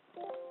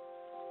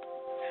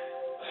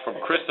from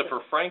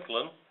Christopher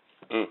Franklin.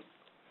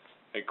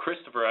 And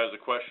Christopher has a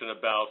question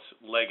about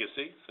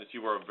legacy, since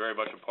you were very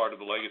much a part of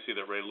the legacy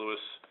that Ray Lewis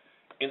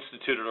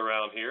instituted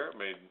around here. I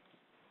mean,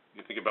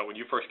 you think about when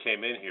you first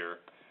came in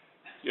here,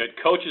 you had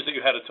coaches that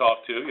you had to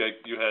talk to,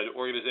 you had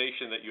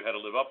organization that you had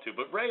to live up to,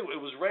 but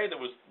it was Ray that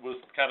was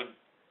kind of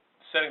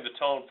setting the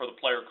tone for the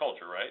player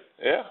culture, right?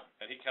 Yeah.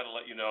 And he kind of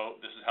let you know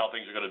this is how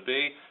things are going to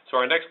be.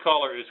 So our next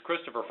caller is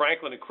Christopher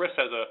Franklin, and Chris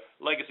has a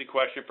legacy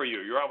question for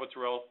you. You're on with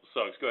Terrell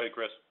Suggs. Go ahead,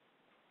 Chris.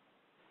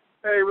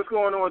 Hey, what's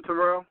going on,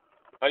 Terrell?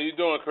 How you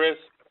doing, Chris?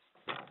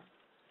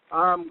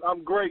 I'm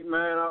great,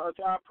 man. I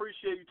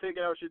appreciate you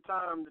taking out your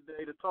time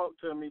today to talk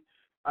to me.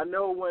 I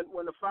know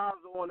when the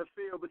fouls are on the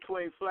field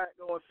between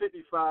Flacco and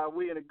 55,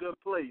 we in a good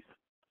place.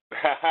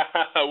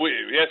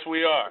 Yes,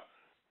 we are.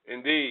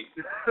 Indeed.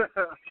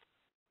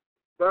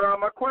 But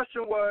my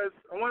question was,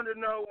 I wanted to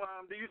know,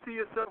 do you see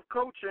yourself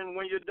coaching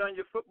when you're done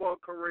your football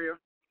career?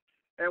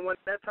 And when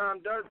that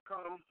time does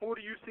come, who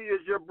do you see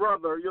as your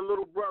brother, your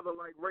little brother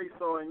like Ray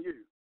saw in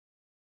you?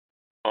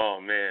 Oh,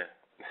 man.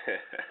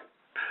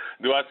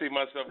 Do I see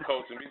myself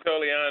coaching? To be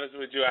totally honest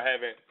with you, I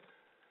haven't,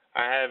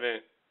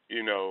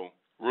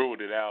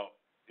 ruled it out.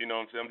 You know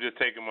what I'm saying? I'm just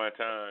taking my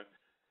time.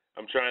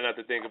 I'm trying not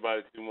to think about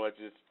it too much,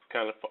 just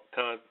kind of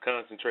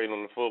concentrate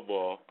on the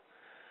football.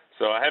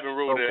 So I haven't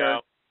ruled it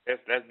out.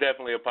 That's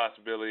definitely a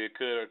possibility. It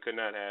could or could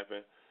not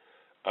happen.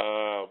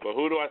 But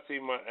who do I see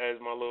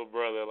as my little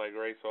brother like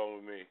Ray saw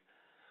with me?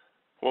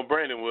 Well,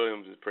 Brandon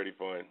Williams is pretty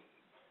fun.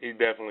 He's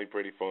definitely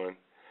pretty fun.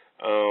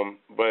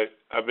 But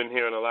I've been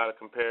hearing a lot of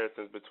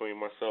comparisons between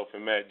myself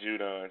and Matt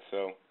Judon.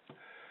 So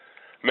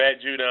Matt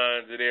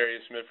Judon,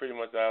 Zadarius Smith, pretty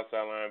much the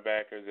outside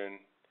linebackers, and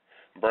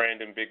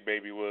Brandon Big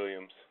Baby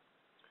Williams.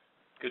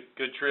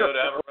 Good trio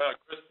to have around.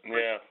 Chris,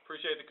 yeah.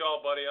 Appreciate the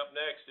call, buddy. Up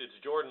next, it's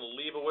Jordan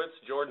Leibowitz.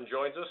 Jordan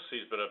joins us.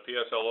 He's been a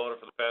PSL owner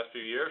for the past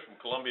few years from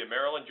Columbia,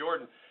 Maryland.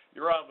 Jordan,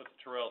 you're on with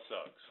Terrell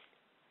Suggs.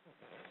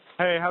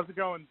 Hey, how's it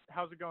going?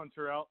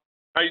 Terrell?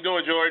 How you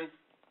doing, Jordan?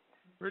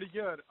 Pretty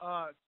good.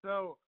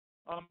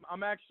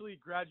 I'm actually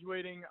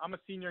graduating. I'm a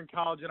senior in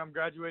college, and I'm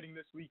graduating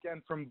this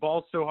weekend from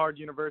Ball So Hard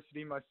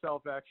University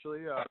myself,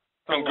 actually.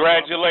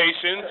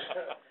 Congratulations.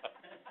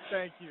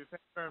 Thank you.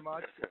 Thanks very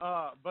much.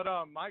 But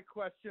my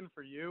question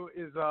for you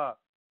is,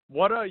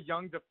 what a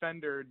young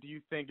defender do you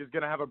think is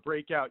going to have a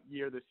breakout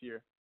year this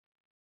year?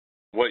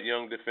 What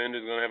young defender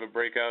is going to have a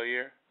breakout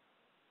year?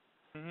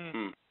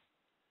 Mm-hmm.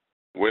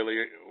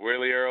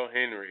 Willie Earl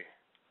Henry.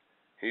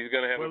 He's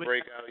going to have a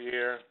breakout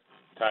year.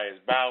 Tyus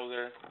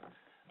Bowser.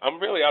 I'm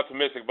really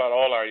optimistic about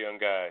all our young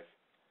guys.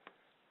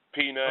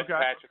 Peanut,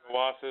 Patrick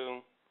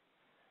Owasu,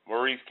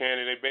 Maurice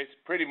Kennedy,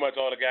 pretty much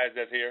all the guys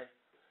that's here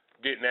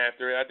getting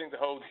after it. I think the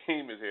whole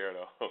team is here,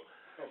 though.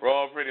 We're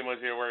all pretty much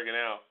here working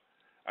out.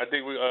 I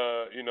think we,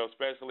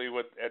 especially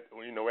at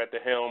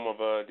the helm of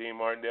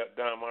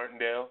Don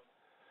Martindale,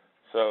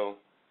 So,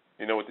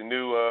 with the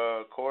new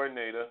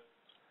coordinator,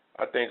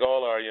 I think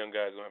all our young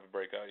guys are going to have a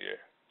breakout year.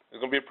 It's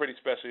going to be a pretty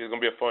special year. It's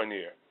going to be a fun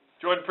year.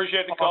 Jordan,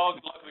 appreciate the call.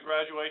 Good luck with the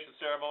graduation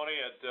ceremony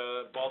at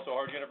Balso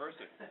Hard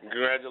University.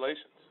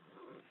 Congratulations.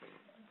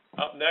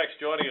 Up next,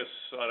 joining us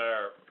on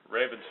our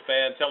Ravens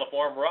fan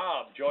teleforum,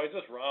 Rob joins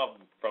us. Rob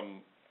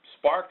from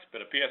Sparks,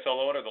 been a PSL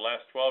owner the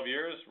last 12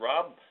 years.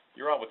 Rob,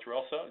 you're on with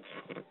Terrell Suggs.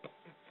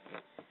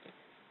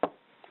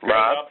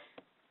 Rob.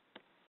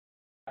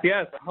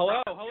 Yes.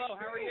 Hello. How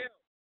are you?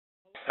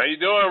 How you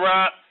doing,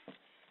 Rob?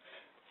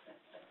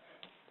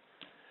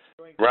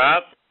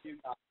 Rob?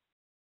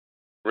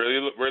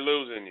 We're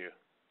losing you.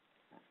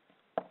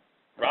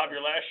 Rob,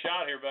 your last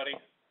shot here, buddy.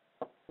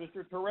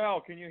 Mr. Terrell,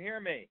 can you hear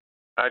me?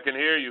 I can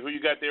hear you. Who you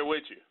got there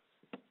with you?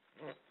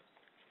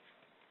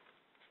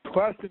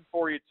 Question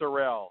for you,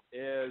 Terrell,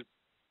 is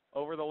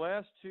over the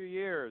last 2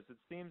 years, it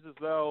seems as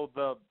though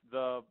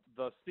the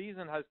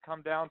season has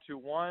come down to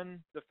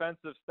one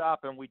defensive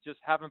stop, and we just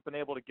haven't been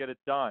able to get it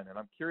done. And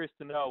I'm curious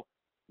to know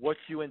what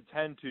you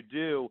intend to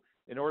do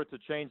in order to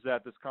change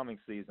that this coming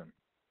season.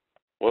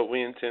 What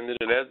we intend to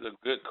do, that's a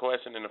good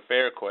question and a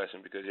fair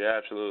question because you're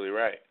absolutely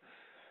right.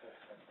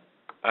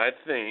 I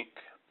think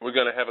we're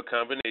going to have a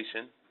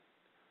combination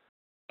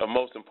of,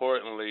 most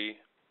importantly,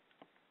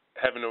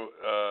 having the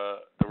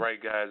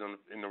right guys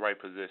in the right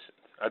positions.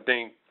 I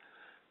think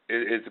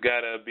it's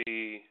got to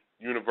be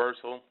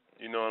universal,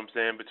 you know what I'm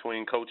saying,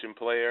 between coach and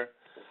player.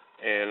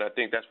 And I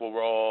think that's what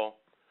we're all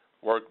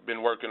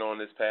been working on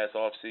this past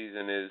off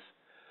season is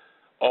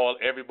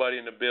everybody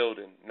in the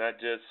building, not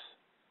just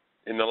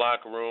in the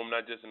locker room,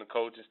 not just in the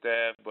coaching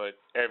staff, but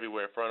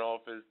everywhere, front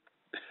office,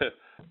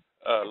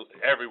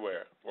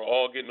 everywhere. We're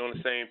all getting on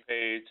the same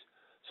page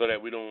so that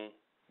we don't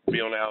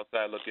be on the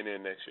outside looking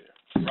in next year.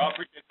 Rob,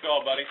 appreciate the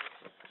call, buddy.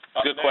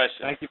 Good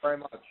question. Thank you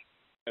very much.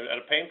 And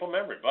a painful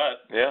memory,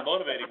 but a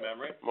motivating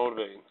memory.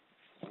 Motivating.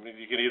 I mean,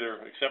 you can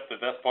either accept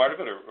that that's part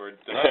of it or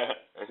deny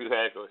it.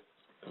 Exactly.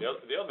 The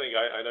other thing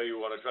I know you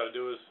want to try to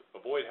do is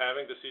avoid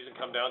having the season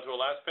come down to a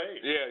last page.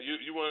 Yeah,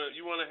 you want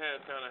to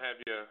have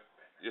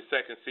your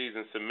second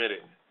season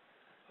submitted.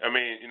 I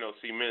mean,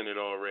 cemented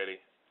already.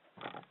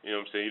 You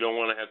know what I'm saying? You don't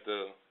want to have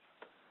to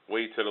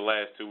wait till the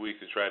last 2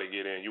 weeks to try to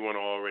get in. You want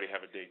to already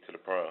have a date to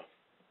the prom.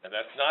 And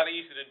that's not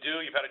easy to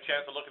do. You've had a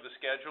chance to look at the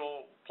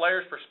schedule.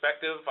 Players'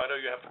 perspective, I know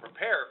you have to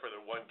prepare for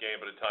the one game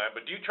at a time,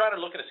 but do you try to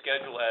look at a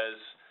schedule as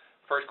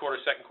first quarter,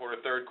 second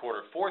quarter, third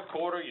quarter, fourth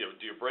quarter?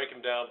 Do you break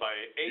them down by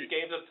 8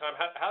 games at a time?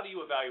 How do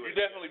you evaluate? You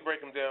definitely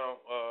break them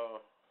down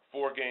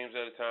 4 games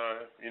at a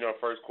time.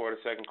 First quarter,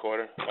 second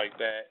quarter, like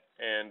that.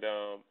 And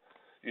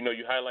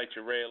you highlight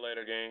your red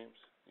letter games.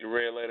 Your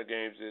red letter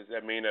games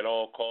that mean at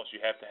all costs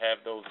you have to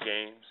have those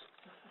games.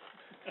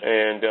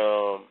 And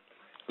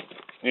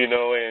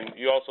and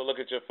you also look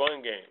at your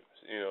fun games.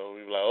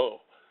 You're like,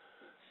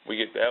 we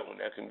get that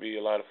one. That can be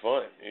a lot of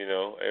fun.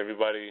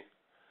 Everybody,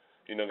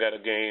 got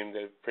a game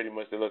that pretty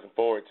much they're looking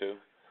forward to.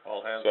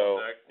 All hands on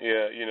deck.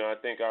 Yeah, I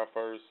think our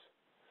first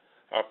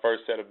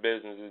set of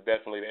business is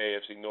definitely the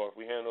AFC North.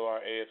 We handle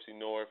our AFC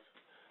North,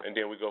 and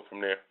then we go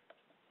from there.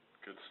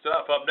 Good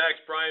stuff. Up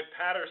next, Brian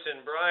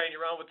Patterson. Brian,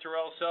 you're on with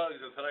Terrell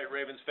Suggs of tonight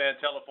Ravens Fan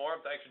Teleforum.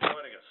 Thanks for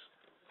joining us.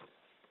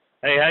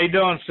 Hey, how you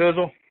doing,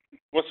 Sizzle?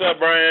 What's up,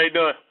 Brian? How you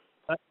doing?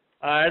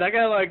 All right, I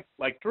got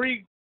like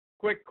 3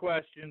 quick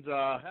questions.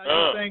 How do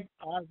you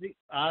think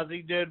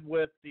Ozzie did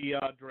with the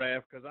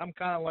draft? Because I'm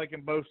kind of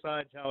liking both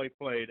sides how he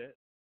played it.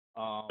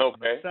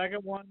 Okay. The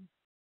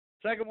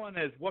second one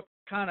is what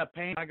kind of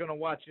pain am I going to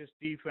watch this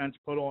defense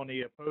put on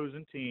the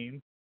opposing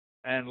team?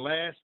 And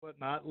last but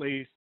not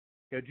least,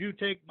 could you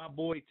take my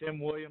boy Tim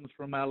Williams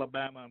from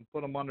Alabama and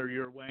put him under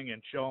your wing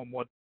and show him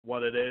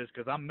what it is?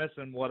 Because I'm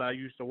missing what I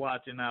used to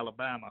watch in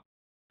Alabama.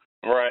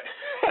 Right.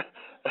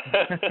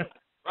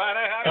 Right,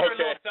 I heard a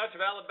little touch of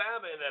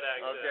Alabama in that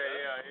accent. Okay,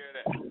 yeah, I hear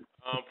that.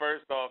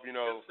 First off, Good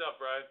stuff,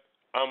 Brian.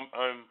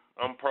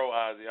 I'm pro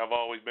Ozzie. I've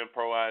always been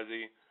pro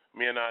Ozzie.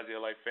 Me and Ozzie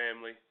are like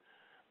family,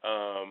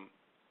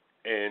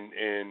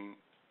 and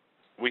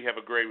we have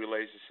a great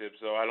relationship.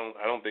 So I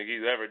don't think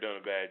he's ever done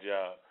a bad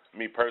job.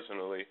 Me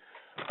personally.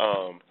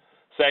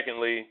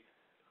 Secondly,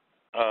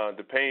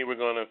 the pain we're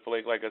gonna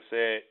inflict, like I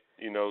said,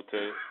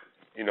 to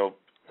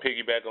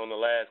piggyback on the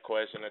last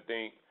question. I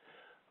think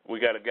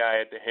we got a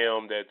guy at the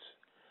helm that's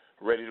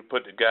ready to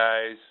put the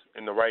guys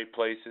in the right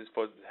places,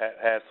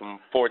 have some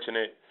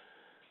fortunate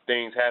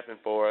things happen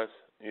for us,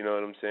 you know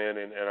what I'm saying,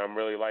 and I'm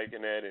really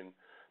liking that. And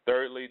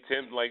thirdly,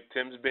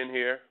 Tim's been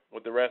here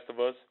with the rest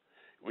of us.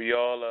 We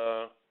all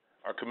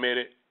are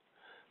committed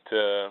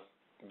to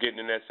getting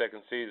in that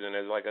second season.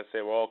 As like I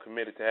said, we're all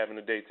committed to having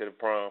a date to the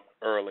prom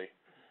early.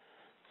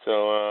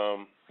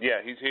 So,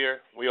 he's here.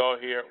 We all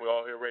here. We're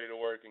all here ready to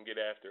work and get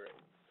after it.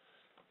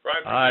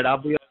 Brian, all right,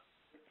 I'll be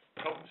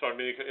sorry,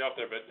 I cut you off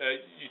there, but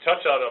you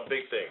touched on a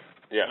big thing.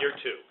 Yeah. Year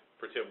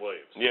 2 for Tim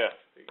Williams. Yeah.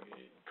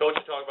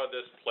 Coaches talk about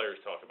this, players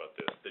talk about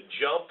this. The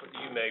jump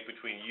you make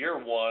between year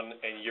 1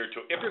 and year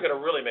 2, if you're going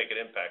to really make an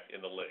impact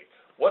in the league,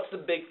 what's the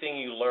big thing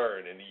you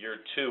learn in year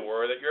 2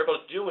 or that you're able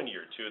to do in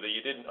year 2 that you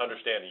didn't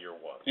understand in year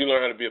 1? You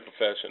learn how to be a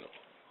professional.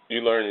 You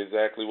learn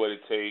exactly what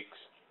it takes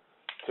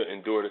to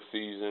endure the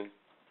season.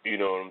 You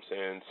know what I'm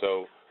saying?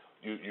 So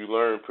you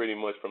learn pretty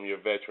much from your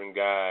veteran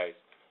guys.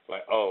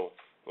 Like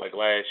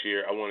last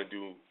year, I want to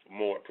do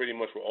more. Pretty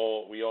much we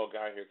all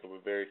got here because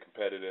we're very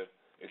competitive.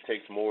 It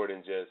takes more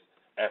than just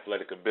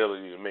athletic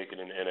ability to make it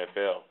in the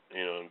NFL.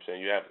 You know what I'm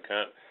saying? You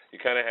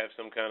kind of have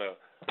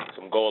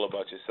some goal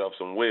about yourself,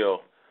 some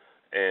will,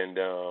 and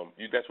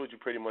that's what you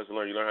pretty much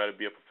learn. You learn how to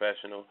be a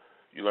professional.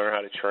 You learn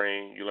how to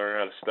train. You learn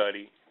how to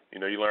study. You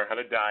learn how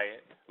to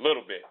diet a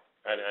little bit.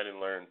 I didn't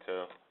learn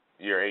until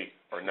year 8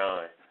 or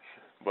 9,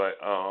 but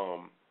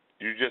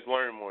you just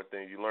learn more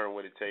things. You learn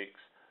what it takes,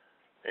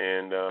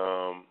 and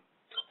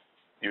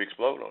you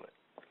explode on it.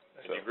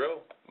 And you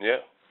grow.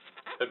 Yeah.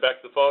 Head back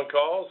to the phone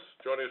calls.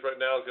 Joining us right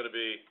now is going to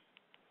be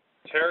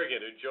Terrell,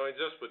 who joins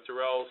us with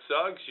Terrell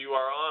Suggs. You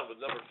are on with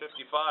number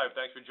 55.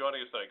 Thanks for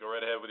joining us tonight. Go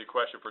right ahead with your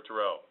question for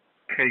Terrell.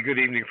 Hey, good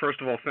evening. First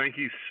of all, thank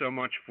you so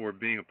much for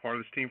being a part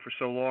of this team for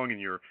so long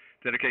and your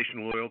dedication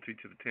and loyalty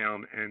to the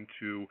town and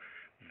to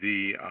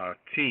the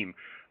team.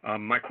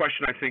 My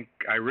question I think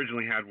I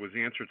originally had was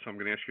answered, so I'm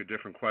going to ask you a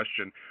different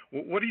question.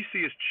 What do you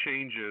see as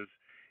changes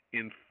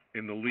in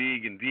the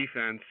league and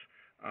defense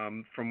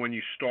from when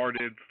you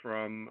started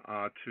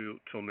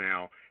till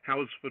now? How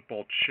has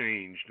football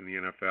changed in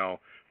the NFL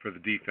for the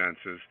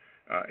defenses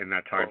in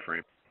that time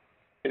frame?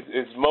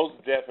 It's most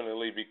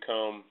definitely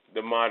become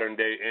the modern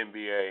day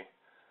NBA,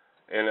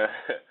 and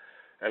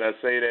I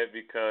say that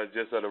because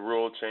just of the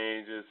rule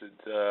changes.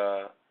 It's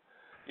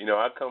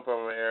I come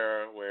from an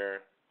era where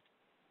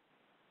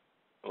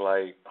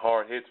like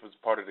hard hits was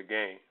part of the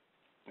game.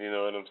 You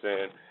know what I'm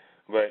saying?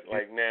 But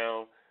like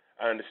now,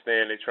 I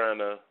understand they're trying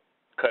to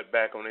cut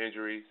back on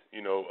injuries. They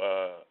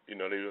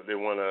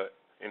want to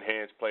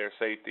enhance player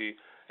safety,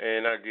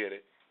 and I get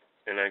it.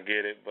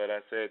 But I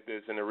said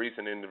this in a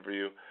recent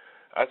interview.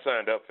 I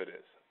signed up for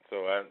this,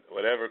 so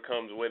whatever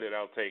comes with it,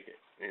 I'll take it.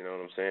 You know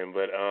what I'm saying?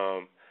 But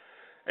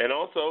and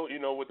also,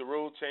 with the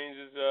rule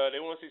changes,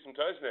 they want to see some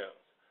touchdowns.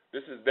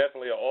 This is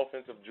definitely an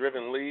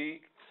offensive-driven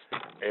league,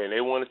 and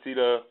they want to see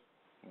the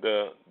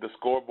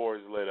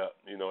scoreboards lit up.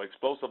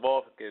 Explosive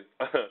offenses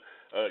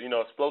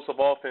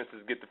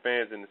get the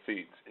fans in the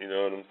seats. You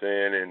know what I'm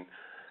saying? And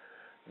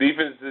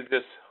defense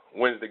just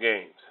wins the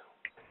games.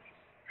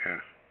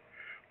 Yeah.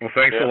 Well,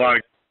 thanks a lot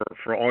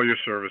for all your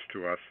service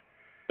to us.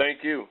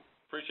 Thank you.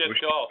 Appreciate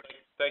the call.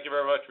 Thank you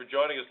very much for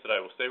joining us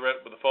today. We'll stay right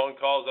with the phone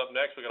calls up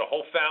next. We've got a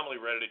whole family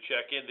ready to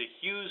check in. The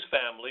Hughes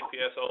family,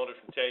 PS owners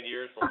from 10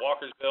 years from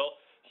Walkersville.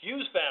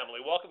 Hughes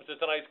family, welcome to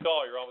tonight's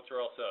call. You're on with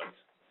Terrell Suggs.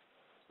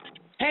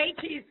 Hey,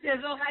 Chief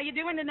Sizzle. How you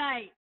doing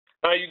tonight?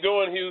 How you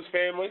doing, Hughes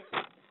family?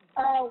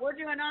 Oh, we're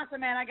doing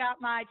awesome, man. I got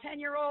my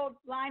 10-year-old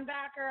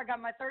linebacker. I got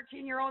my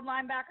 13-year-old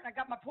linebacker. And I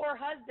got my poor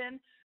husband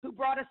who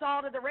brought us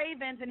all to the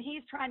Ravens, and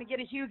he's trying to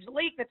get a huge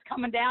leak that's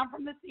coming down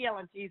from the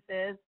ceiling, Chief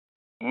Sizz.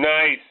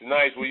 Nice.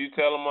 Will you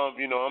tell him I'm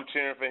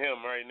cheering for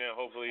him right now.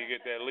 Hopefully you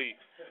get that leak.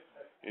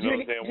 You know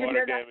what I'm saying?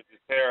 Water damage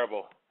is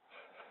terrible.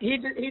 He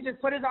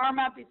just put his arm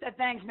up. He said,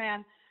 thanks,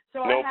 man.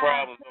 So No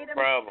I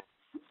problem.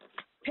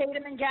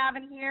 Tatum and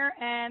Gavin here,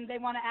 and they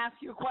want to ask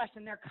you a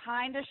question. They're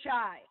kind of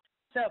shy.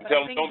 So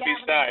tell them don't be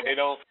shy.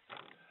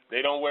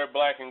 They don't wear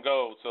black and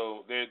gold,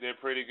 so they're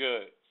pretty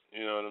good.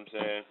 You know what I'm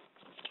saying?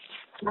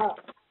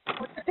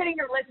 They're sitting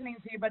here listening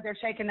to you, but they're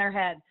shaking their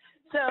head.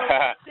 So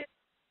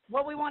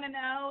what we want to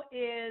know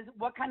is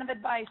what kind of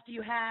advice do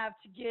you have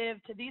to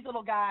give to these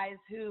little guys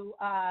who,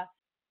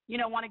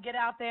 want to get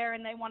out there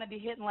and they want to be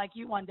hitting like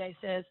you one day,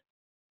 Sis?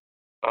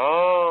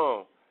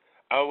 Oh,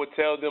 I would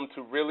tell them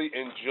to really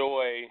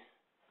enjoy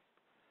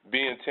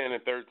being 10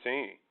 and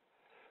 13.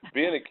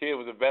 Being a kid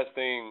was the best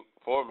thing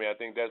for me. I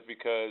think that's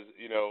because,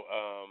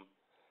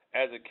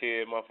 as a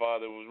kid, my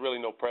father was really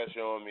no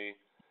pressure on me.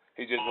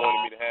 He just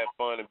wanted me to have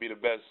fun and be the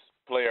best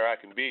player I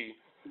can be.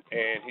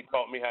 And he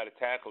taught me how to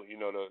tackle,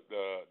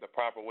 the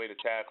proper way to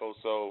tackle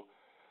so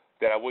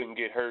that I wouldn't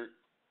get hurt,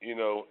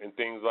 and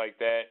things like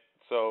that.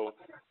 So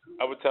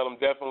I would tell them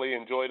definitely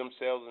enjoy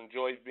themselves,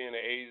 enjoy being the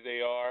age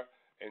they are,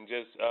 and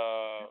just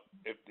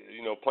if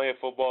playing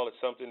football is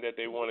something that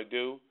they want to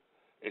do,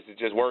 is to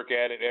just work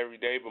at it every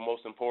day, but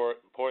most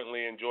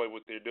importantly, enjoy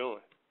what they're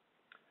doing.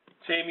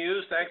 Team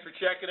Hughes, thanks for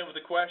checking in with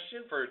the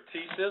question for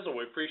T-Sizzle.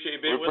 We appreciate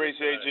you being with us. We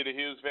appreciate you, the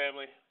Hughes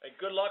family. And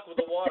good luck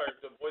with the water.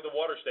 Avoid the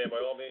water stand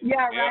by all means.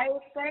 Yeah, right?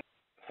 Thanks.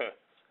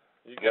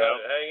 You got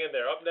it. Hang in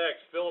there. Up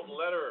next, Philip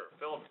Lederer.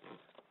 Philip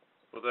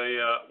with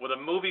a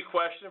movie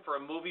question for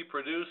a movie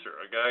producer,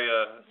 a guy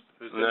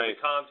who's been at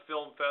the Cannes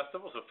Film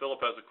Festival. So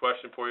Philip has a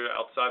question for you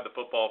outside the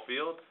football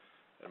field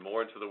and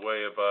more into the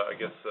way of,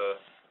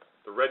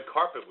 the red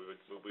carpet, we would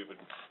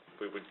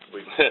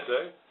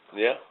say.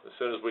 Yeah. As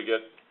soon as we get.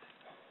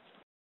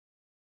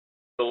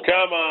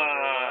 Come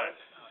on.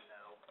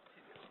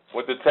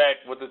 With the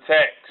text.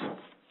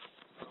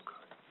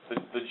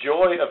 The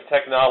joy of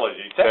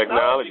technology.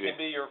 Technology can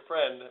be your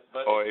friend,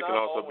 but it can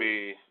also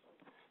be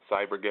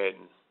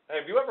Cybergeddon. Hey,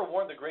 have you ever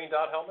worn the green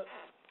dot helmet?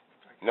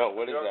 No,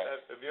 what is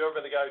that? Have you ever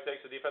been the guy who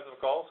takes the defensive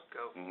calls?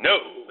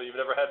 No. So you've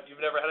never had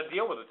to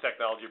deal with a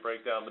technology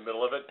breakdown in the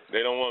middle of it.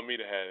 They don't want me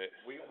to have it.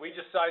 We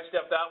just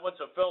sidestepped that one.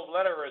 So Phil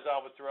Lederer is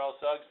on with Terrell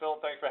Suggs. Phil,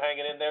 thanks for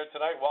hanging in there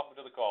tonight. Welcome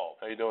to the call.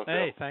 How you doing,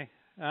 Phil? Hey,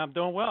 I'm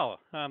doing well.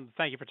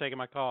 Thank you for taking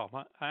my call.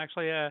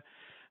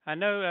 I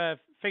know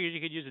figured you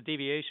could use a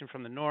deviation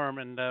from the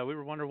norm, and we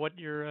were wondering what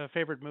your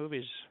favorite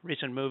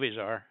recent movies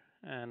are.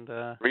 And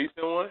recent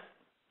one?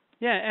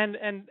 Yeah,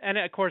 and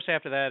of course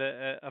after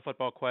that a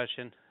football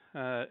question.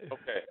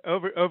 Okay.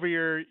 Over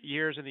your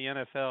years in the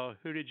NFL,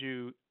 who did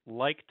you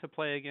like to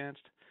play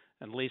against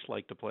and least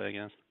like to play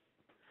against?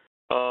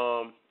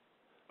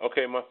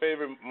 Okay, my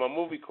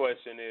movie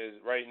question is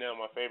right now.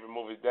 My favorite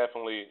movie is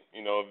definitely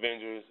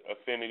Avengers,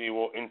 Infinity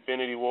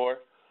War,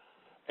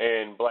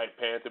 and Black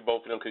Panther.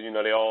 Both of them because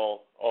they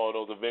all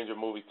those Avenger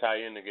movies tie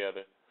in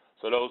together.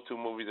 So those two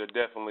movies are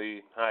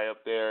definitely high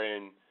up there.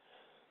 And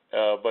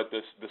but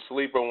the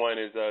sleeper one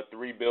is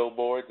 3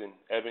 Billboards in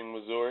Ebbing,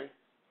 Missouri.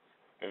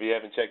 If you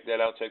haven't checked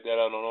that out, check that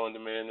out on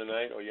demand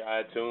tonight or your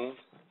iTunes.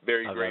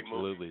 Great movie. I've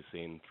absolutely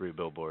seen 3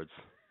 Billboards.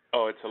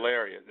 Oh, it's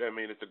hilarious. I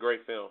mean, it's a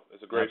great film.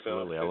 It's a great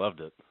film. Absolutely, I loved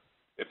it.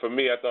 For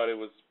me, I thought it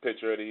was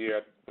Picture of the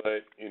Year,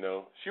 but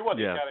she won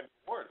the Academy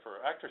Award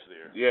for Actress of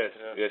the Year.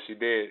 Yes, she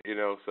did.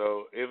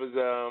 So it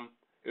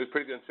was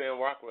pretty good. Sam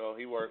Rockwell,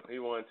 he won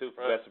too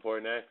for Best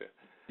Supporting Actor.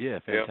 Yeah,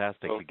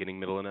 fantastic. So, beginning,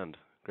 middle, and end.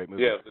 Great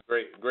movie. Yeah, it was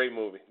a great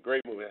movie.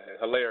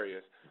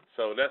 Hilarious.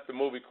 So that's the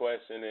movie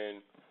question,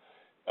 and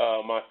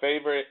my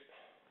favorite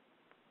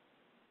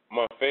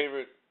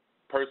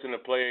person to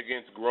play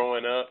against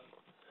growing up,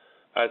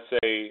 I'd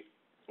say,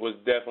 was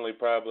definitely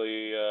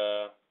probably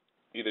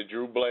either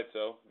Drew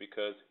Bledsoe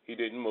because he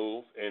didn't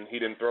move and he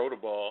didn't throw the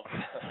ball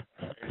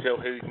until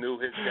he knew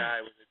his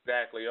guy was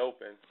exactly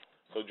open.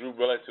 So Drew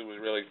Bledsoe was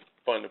really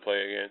fun to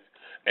play against.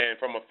 And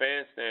from a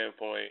fan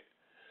standpoint,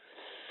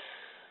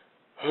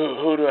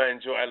 who do I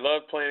enjoy? I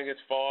love playing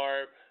against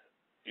Favre.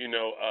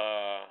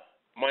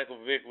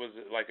 Michael Vick was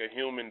like a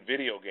human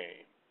video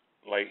game.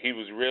 Like he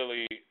was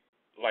really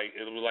like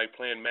it was like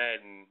playing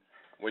Madden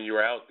when you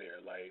were out there.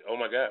 Like, oh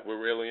my God,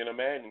 we're really in a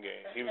Madden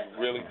game. He was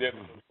really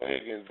difficult to play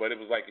against, but it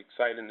was like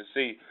exciting to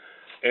see.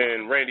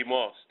 And Randy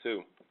Moss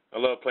too. I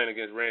love playing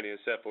against Randy,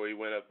 except for he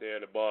went up there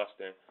to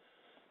Boston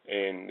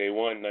and they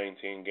won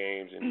 19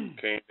 games and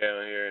came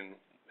down here and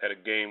had a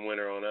game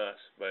winner on us.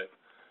 But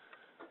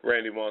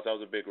Randy Moss, I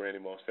was a big Randy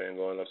Moss fan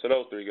growing up. So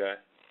those 3 guys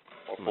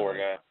or 4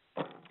 guys.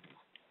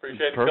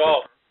 Appreciate Perfect. the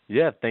call.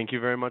 Yeah, thank you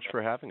very much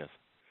for having us.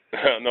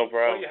 No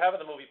problem. What do you have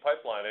in the movie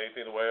pipeline?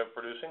 Anything in the way of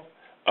producing?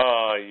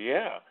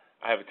 Yeah.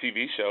 I have a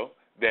TV show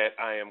that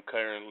I am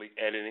currently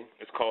editing.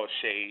 It's called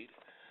Shade.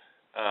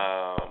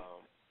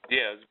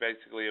 It's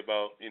basically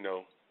about,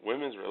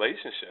 women's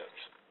relationships.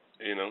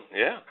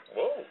 Yeah.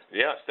 Whoa.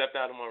 Yeah, I stepped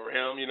out of my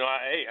realm.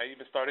 I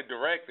even started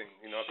directing.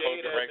 I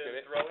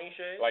co-directed it. Throwing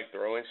shade? Like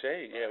throwing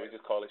shade. Yeah, we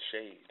just call it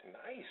Shade.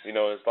 Nice.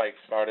 It's like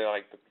started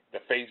like the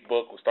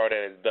Facebook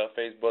started as the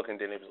Facebook, and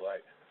then it was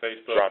like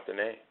Facebook. Dropped the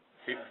name.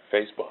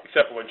 Facebook.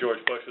 Except for when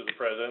George Bush was the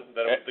president,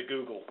 then it was the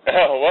Google.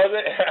 Oh, was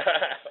it?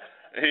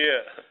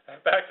 Yeah.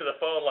 Back to the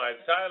phone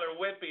lines. Tyler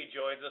Whitby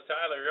joins us.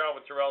 Tyler, you're on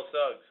with Terrell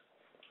Suggs.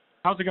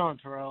 How's it going,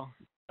 Terrell?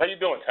 How you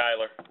doing,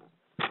 Tyler?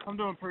 I'm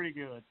doing pretty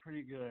good. That's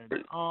pretty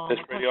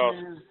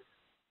awesome.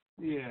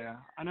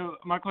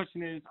 My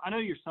question is, I know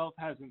yourself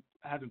haven't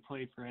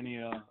played for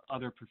any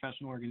other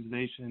professional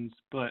organizations,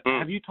 but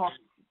have you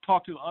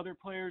talked to other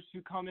players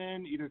who come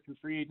in either through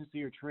free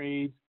agency or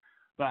trades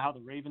about how the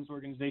Ravens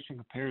organization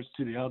compares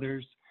to the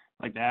others,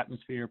 like the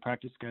atmosphere,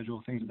 practice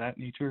schedule, things of that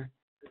nature?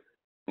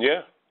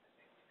 Yeah,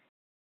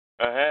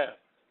 I have,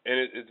 and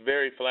it's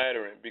very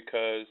flattering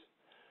because,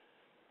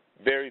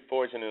 very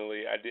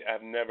fortunately,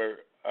 I've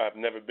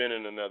never been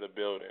in another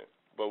building.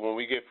 But when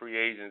we get free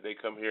agents, they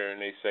come here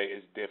and they say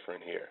it's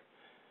different here,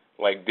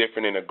 like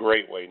different in a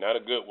great way, not a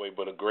good way,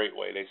 but a great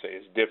way. They say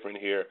it's different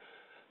here,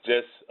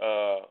 just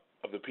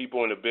of the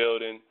people in the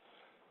building,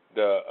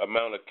 the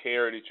amount of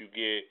care that you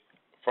get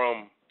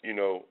from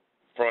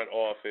front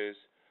office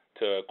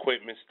to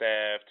equipment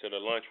staff to the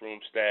lunchroom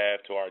staff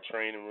to our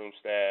training room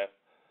staff.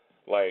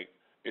 Like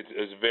it's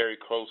a very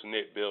close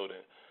knit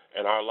building,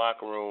 and our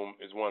locker room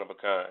is one of a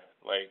kind.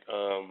 Like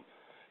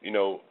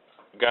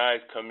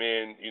guys come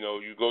in,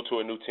 you go to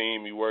a new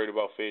team, you're worried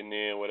about fitting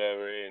in,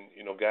 whatever, and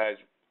guys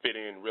fit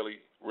in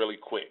really, really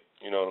quick.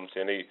 You know what I'm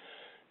saying?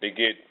 They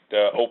get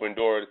the open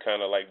door to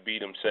kind of like be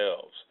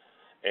themselves,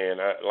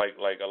 and I like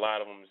a lot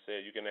of them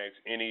said you can ask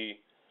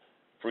any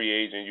free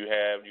agent you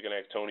have, you can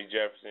ask Tony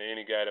Jefferson,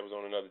 any guy that was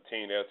on another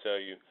team, they'll tell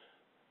you,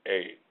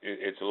 hey,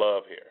 it's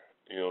love here.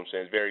 You know what I'm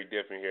saying? It's very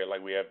different here.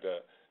 Like we have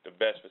the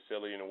best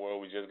facility in the world.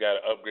 We just got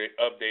to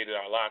updated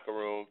our locker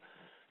room.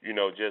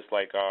 Just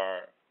like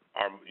our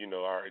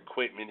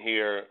equipment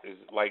here is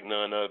like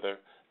none other.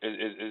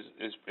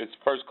 It's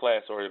first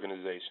class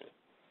organization,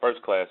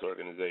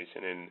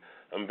 and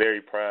I'm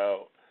very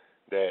proud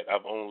that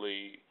I've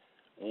only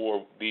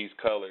wore these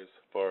colors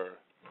for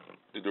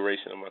the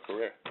duration of my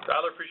career.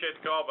 Tyler, appreciate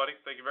the call, buddy.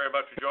 Thank you very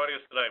much for joining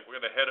us tonight. We're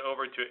going to head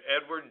over to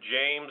Edward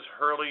James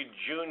Hurley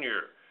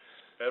Jr.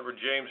 Edward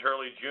James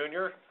Hurley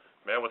Jr.,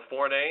 man with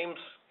 4 names.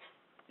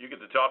 You get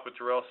to talk with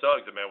Terrell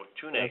Suggs, the man with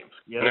 2 names.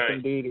 Yes,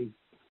 indeed.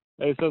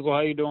 Hey, Sizzle,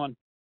 how you doing?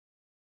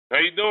 How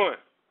you doing?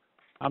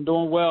 I'm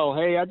doing well.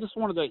 Hey, I just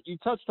wanted to, you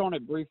touched on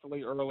it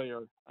briefly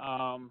earlier.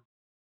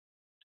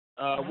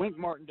 Wink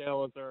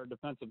Martindale is our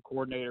defensive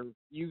coordinator.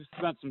 You've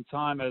spent some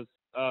time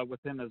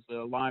with him as the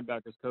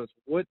linebackers coach.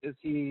 What is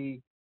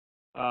he,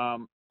 why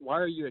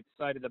are you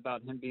excited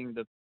about him being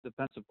the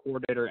defensive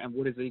coordinator, and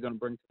what is he going to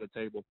bring to the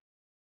table?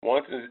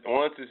 One is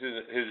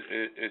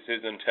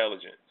his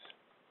intelligence.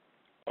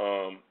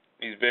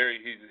 He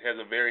has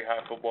a very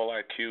high football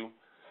IQ.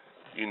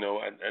 You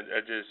know,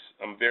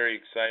 I'm very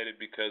excited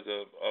because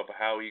of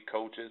how he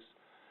coaches.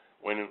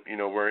 When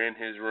we're in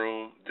his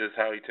room, just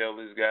how he tells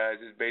his guys,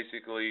 it's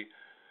basically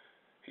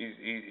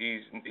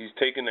he's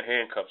taking the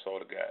handcuffs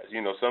off the guys.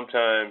 You know,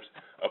 sometimes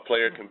a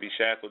player can be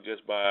shackled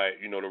just by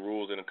the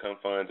rules and the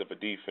confines of a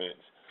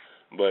defense.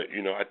 But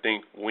I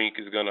think Wink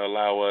is going to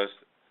allow us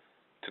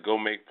to go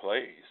make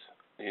plays.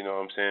 You know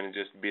what I'm saying, and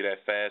just be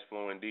that fast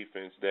flowing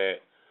defense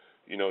that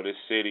this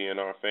city and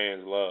our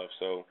fans love.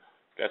 So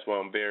that's why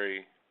I'm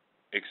very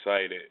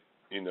excited,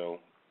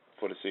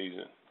 for the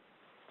season.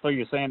 So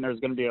you're saying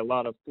there's going to be a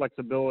lot of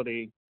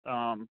flexibility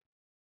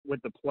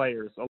with the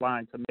players,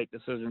 allowing to make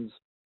decisions,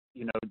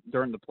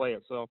 during the play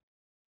itself.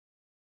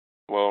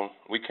 Well,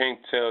 we can't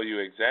tell you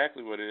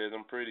exactly what it is.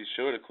 I'm pretty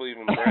sure the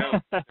Cleveland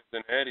Browns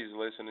and Eddie's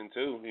listening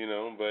too,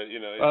 but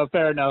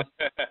fair enough.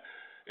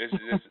 It's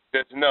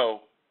just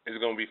know it's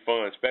going to be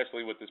fun,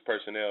 especially with this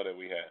personnel that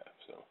we have.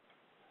 So.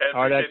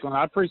 All right, excellent.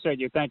 I appreciate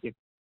you. Thank you.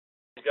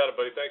 You got it,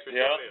 buddy. Thanks for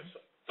joining us.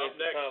 Up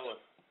next,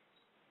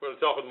 we're going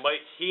to talk with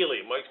Mike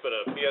Healy. Mike's been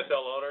a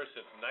PSL owner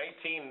since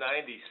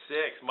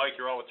 1996. Mike,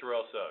 you're on with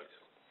Terrell Suggs.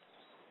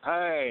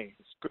 Hey,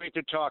 it's great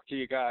to talk to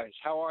you guys.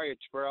 How are you,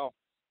 Terrell?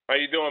 How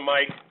you doing,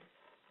 Mike?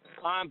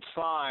 I'm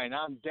fine.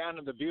 I'm down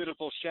in the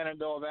beautiful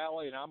Shenandoah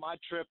Valley, and my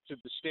trip to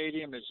the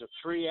stadium is a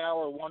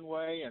 3-hour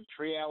one-way and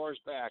 3 hours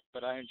back,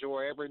 but I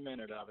enjoy every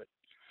minute of it.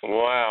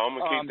 Wow, I'm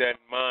going to keep that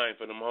in mind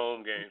for them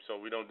home games so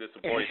we don't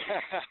disappoint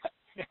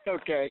you.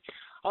 Okay.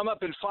 I'm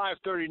up in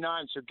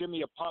 539, so give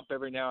me a pump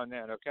every now and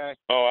then, okay?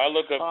 Oh, I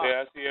look up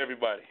there. I see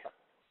everybody.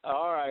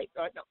 All right.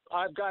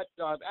 I've got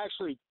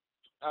actually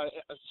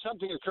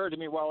something occurred to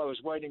me while I was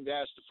waiting to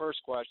ask the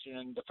first question,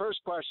 and the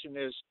first question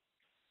is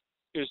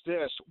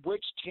this: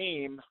 which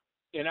team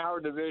in our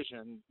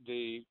division,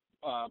 the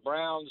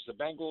Browns, the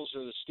Bengals,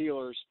 or the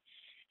Steelers,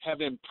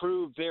 have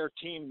improved their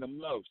team the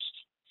most?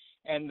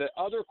 And the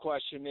other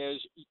question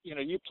is,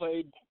 you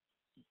played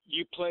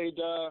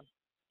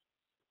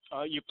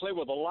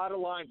with a lot of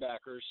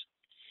linebackers,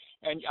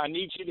 and I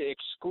need you to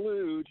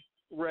exclude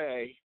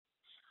Ray.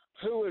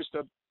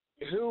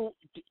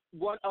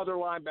 What other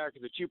linebacker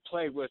that you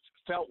played with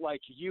felt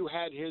like you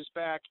had his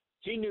back?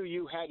 He knew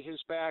you had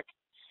his back,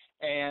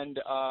 and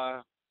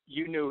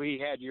you knew he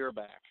had your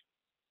back.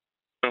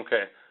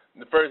 Okay.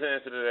 The first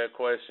answer to that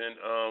question,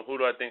 who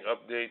do I think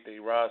update the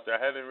roster?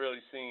 I haven't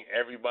really seen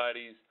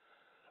everybody's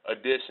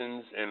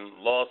additions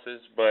and losses,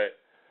 but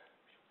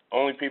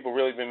only people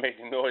really been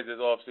making noise this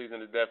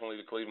offseason is definitely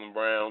the Cleveland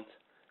Browns.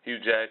 Hugh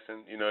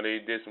Jackson, they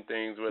did some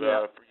things with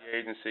free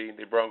agency.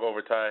 They brought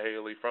over Ty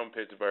Haley from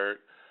Pittsburgh.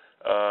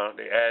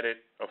 They added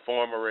a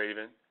former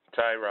Raven,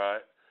 Tyrod,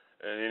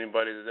 and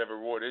anybody that's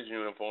ever wore this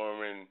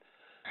uniform and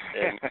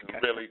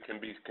really can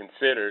be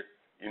considered,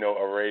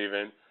 a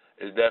Raven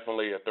is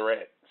definitely a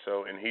threat.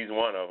 So, and he's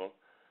one of them.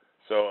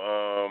 So,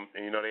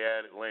 they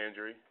added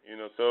Landry.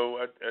 So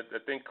I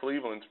think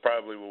Cleveland's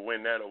probably will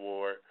win that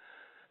award.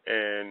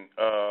 And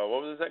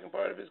what was the second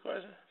part of his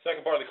question?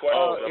 Second part of the question.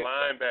 Oh, the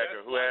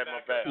linebacker who had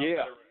my back.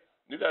 Yeah.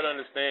 You got to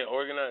understand,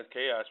 organized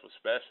chaos was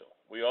special.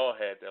 We all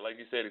had that. Like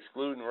you said,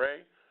 excluding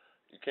Ray,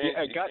 you can't.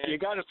 You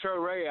got to throw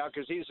Ray out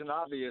because he's an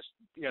obvious,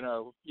 Yeah.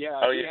 Oh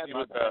yeah, he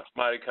was the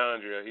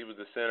mitochondria. He was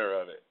the center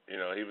of it.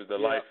 He was the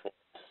life force.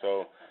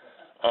 So,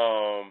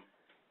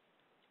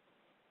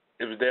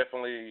 it was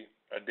definitely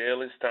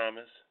Adelius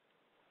Thomas,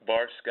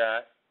 Bart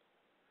Scott,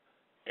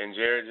 and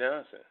Jared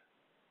Johnson.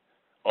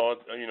 All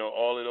of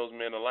those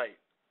men alike.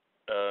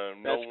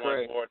 No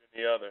one more than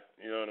the other.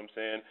 You know what I'm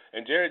saying?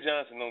 And Jared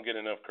Johnson don't get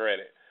enough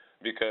credit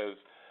because,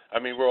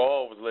 we're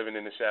always living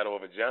in the shadow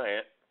of a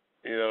giant.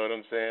 You know what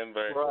I'm saying?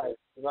 But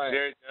right.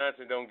 Jared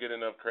Johnson don't get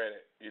enough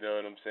credit. You know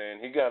what I'm saying?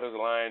 He got us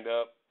lined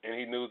up, and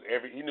he knew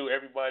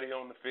everybody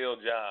on the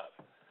field job.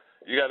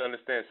 You got to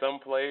understand, some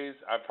plays,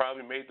 I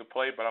probably made the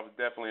play, but I was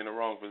definitely in the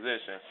wrong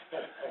position.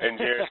 And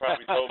Jared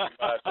probably told me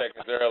 5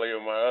 seconds earlier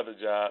in my other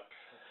job.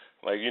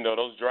 Like,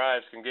 those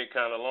drives can get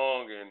kind of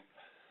long, and,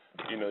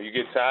 you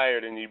get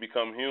tired and you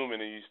become human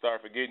and you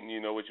start forgetting,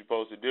 what you're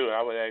supposed to do. And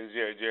I would ask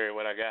Jerry,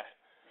 what I got?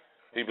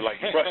 He'd be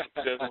like, you rushed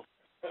the sizzle,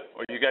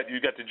 or you got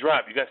the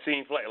drop, you got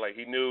seam flat. Like,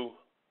 he knew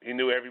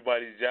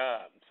everybody's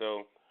job.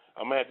 So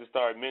I'm going to have to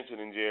start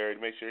mentioning Jerry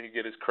to make sure he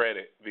get his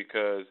credit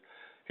because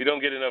he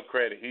don't get enough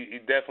credit. He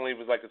definitely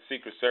was like a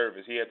Secret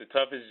Service. He had the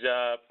toughest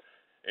job,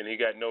 and he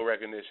got no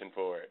recognition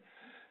for it.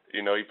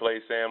 He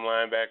played Sam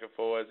linebacker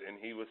for us,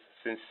 and he was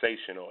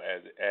sensational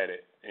at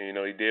it. And,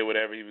 he did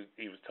whatever he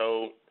was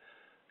told.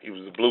 he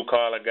was a blue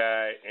collar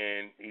guy,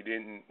 and he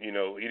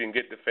didn't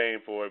get the fame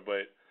for it,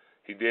 but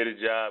he did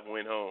his job and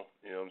went home.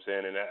 You know what I'm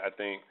saying? And I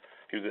think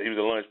he was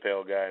a lunch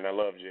pail guy, and I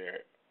love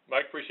Jared.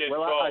 Mike, appreciate the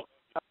call.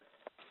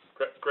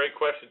 Great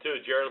question too.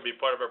 Jared will be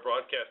part of our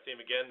broadcast team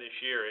again this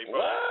year. He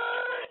brought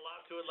a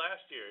lot to it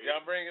last year.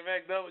 Y'all bringing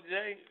back Double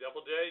J?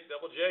 Double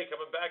J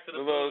coming back to the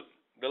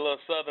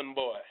little Southern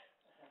boy.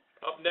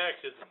 Up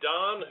next is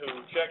Don, who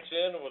checks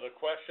in with a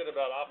question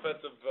about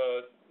offensive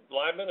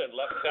lineman and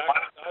left tackle.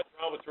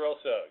 Around with Terrell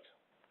Suggs.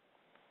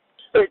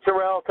 Hey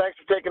Terrell,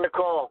 thanks for taking the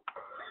call.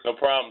 No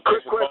problem.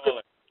 Thanks for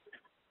calling.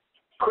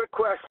 Quick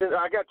question.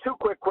 I got two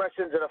quick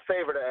questions and a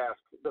favor to ask.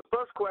 The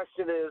first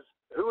question is,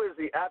 who is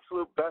the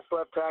absolute best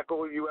left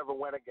tackle you ever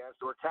went against,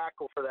 or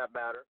tackle for that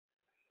matter?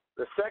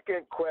 The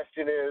second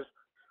question is,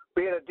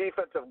 being a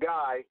defensive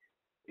guy,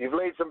 you've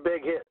laid some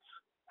big hits.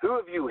 Who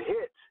have you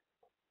hit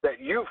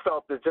that you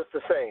felt is just the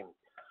same?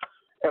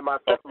 And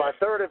my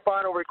third and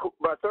final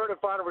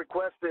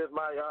request is,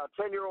 my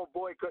 10-year-old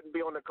boy couldn't be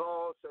on the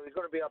call, so he's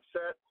going to be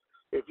upset.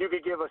 If you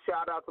could give a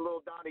shout out to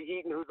little Donnie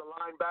Eaton, who's a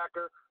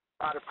linebacker,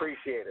 I'd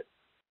appreciate it.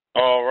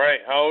 All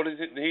right. How old is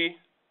he?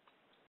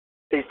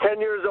 He's 10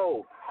 years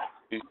old.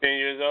 He's 10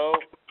 years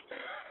old?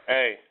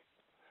 Hey.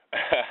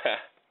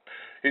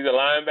 He's a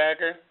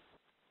linebacker?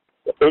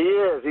 He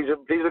is.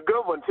 He's a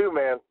good one, too,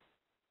 man.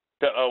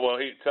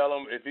 Tell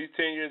him if he's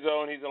 10 years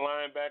old and he's a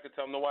linebacker,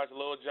 tell him to watch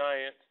Little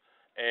Giants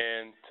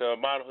and to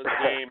model his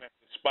game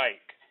after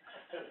Spike.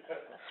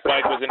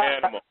 Spike was an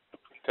animal.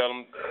 Tell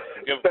him,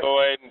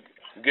 go ahead and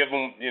give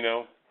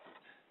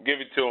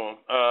it to him.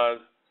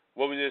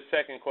 What was your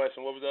second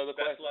question? What was the other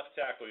question? Best left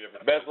tackle you ever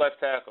done. Best left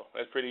tackle.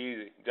 That's pretty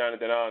easy.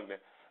 Jonathan Ogden.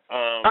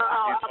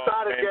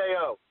 Outside of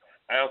J.O.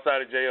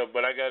 Outside of J.O.,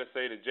 but I got to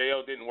say that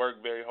J.O. didn't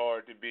work very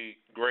hard to be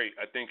great.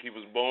 I think he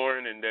was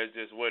born, and that's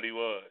just what he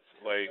was.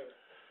 Like,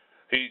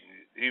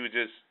 he was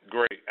just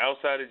great.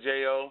 Outside of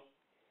J.O.,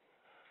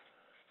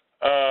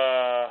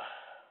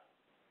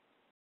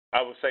 I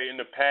would say in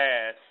the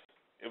past,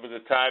 it was a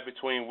tie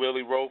between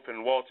Willie Rofe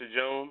and Walter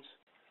Jones.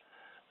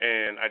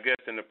 And I guess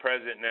in the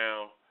present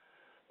now,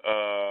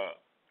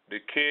 the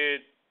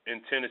kid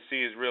in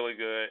Tennessee is really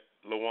good,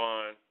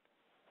 Lawan.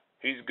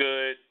 He's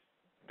good.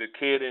 The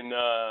kid in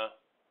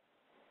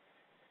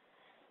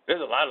there's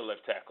a lot of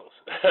left tackles.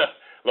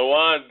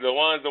 Lawan's the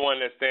one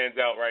that stands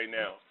out right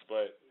now.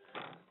 But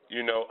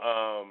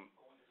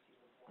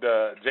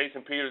the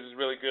Jason Peters is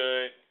really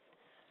good.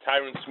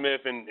 Tyron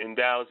Smith in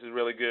Dallas is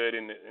really good,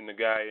 and the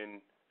guy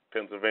in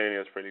Pennsylvania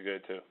is pretty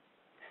good too.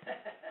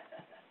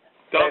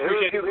 Don't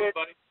appreciate it,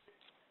 buddy.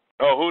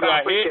 Oh, who did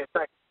I hit?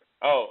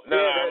 Oh, no,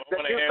 yeah, I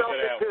want to answer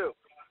that one.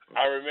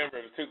 I remember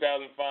it was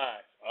 2005.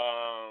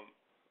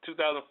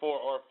 2004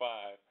 or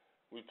 5.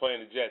 We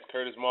playing the Jets.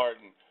 Curtis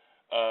Martin.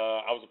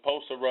 I was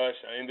supposed to rush.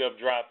 I ended up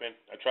dropping.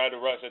 I tried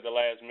to rush at the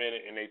last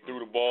minute, and they threw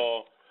the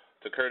ball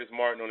to Curtis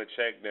Martin on a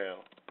check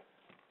down,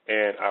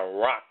 and I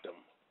rocked him.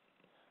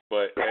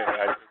 But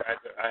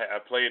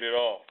I played it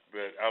off.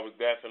 But I was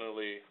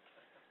definitely.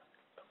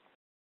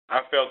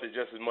 I felt it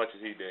just as much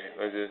as he did.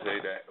 Let's just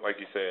say that, like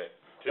you said.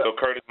 So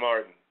Curtis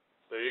Martin.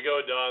 There you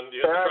go, Don.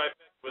 You have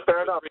to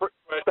fair enough.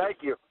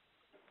 Thank you.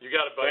 You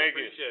got it, buddy. Thank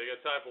you. Appreciate it. You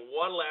got time for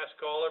one last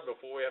caller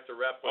before we have to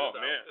wrap this up.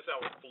 Man. This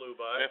hour flew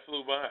by. That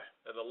flew by.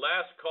 And the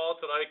last call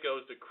tonight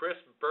goes to Chris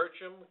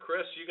Burcham.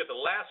 Chris, you get the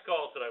last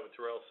call tonight with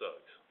Terrell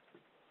Suggs.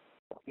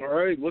 All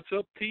right. What's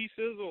up,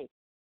 T-Sizzle?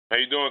 How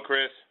you doing,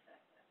 Chris?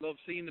 Love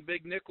seeing the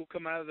big nickel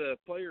come out of the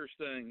players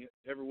thing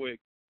every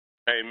week.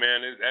 Hey,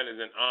 man, that is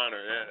an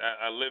honor.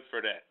 I live for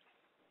that.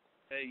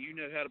 Hey, you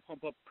know how to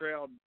pump up the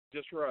crowd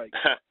just right.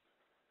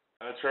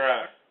 I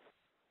try.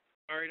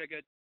 All right, I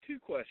got two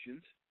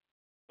questions.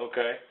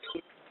 Okay.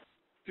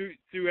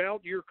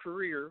 Throughout your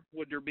career,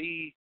 would there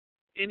be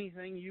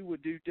anything you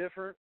would do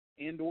different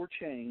and or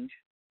change?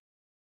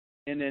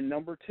 And then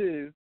number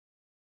two,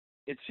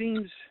 it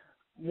seems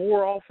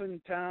more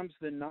often times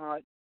than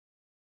not,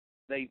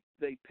 they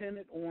pin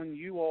it on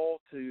you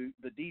all to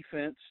the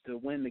defense to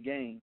win the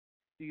game.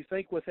 Do you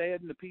think with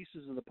adding the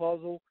pieces of the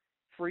puzzle,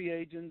 free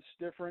agents,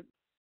 different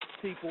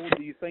people,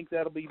 do you think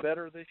that'll be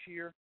better this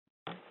year?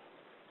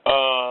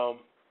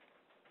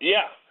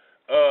 Yeah.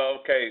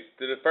 Okay.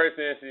 So the first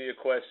answer to your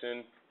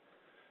question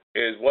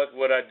is what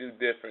would I do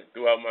different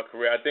throughout my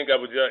career? I think I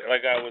would just,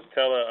 like I was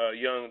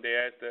telling they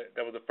asked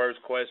that was the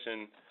first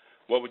question.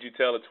 What would you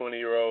tell a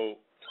 20-year-old,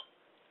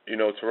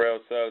 Terrell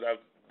Suggs?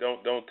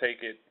 Don't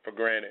take it for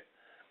granted.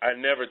 I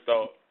never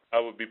thought I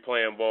would be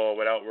playing ball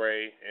without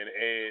Ray and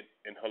Ed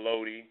and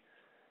Haloti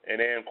and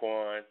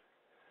Anquan,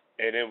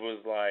 and it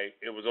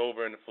was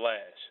over in a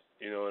flash.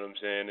 You know what I'm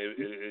saying?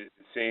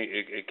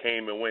 It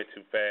came and went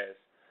too fast,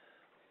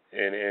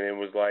 and it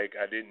was like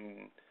I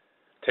didn't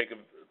take a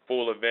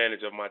full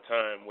advantage of my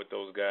time with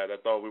those guys. I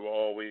thought we would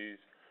always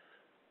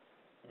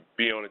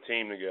be on a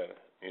team together.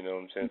 You know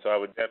what I'm saying? So I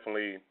would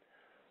definitely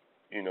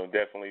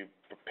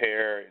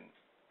prepare, and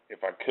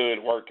if I could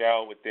work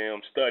out with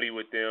them, study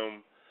with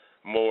them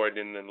more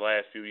than the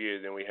last few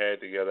years than we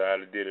had together. I'd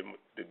have did it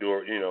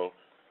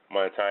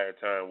my entire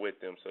time with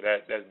them. So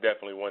that's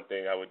definitely one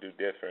thing I would do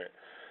different.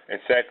 And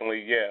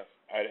secondly,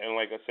 and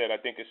like I said, I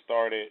think it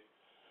started,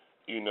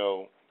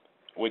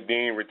 with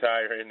Dean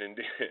retiring and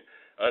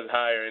us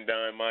hiring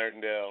Don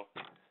Martindale,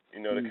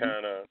 to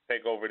kind of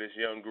take over this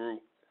young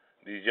group,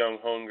 these young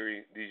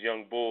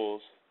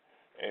bulls,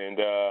 and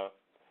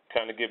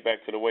kind of get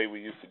back to the way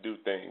we used to do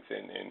things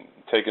and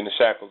taking the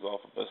shackles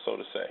off of us, so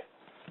to say.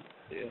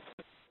 Yeah.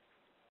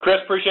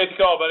 Chris, appreciate the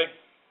call, buddy.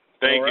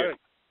 Thank you.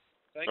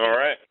 All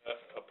right.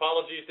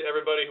 Apologies to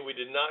everybody who we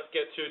did not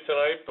get to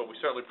tonight, but we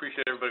certainly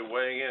appreciate everybody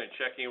weighing in and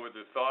checking in with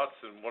their thoughts,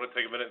 and want to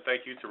take a minute and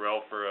thank you,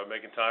 Terrell, for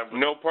making time.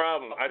 No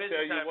problem. I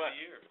tell you what.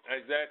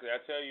 Exactly. I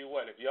tell you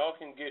what. If y'all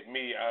can get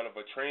me out of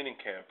a training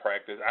camp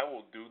practice, I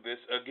will do this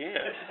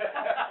again.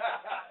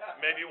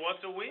 Maybe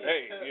once a week.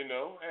 Hey,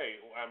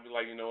 I'm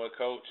like, you know what,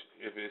 Coach?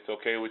 If it's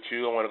okay with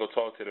you, I want to go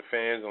talk to the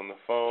fans on the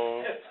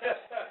phone,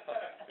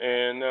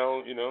 and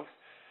now,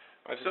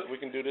 we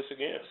can do this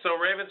again. So,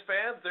 Ravens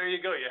fans, there you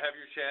go. You have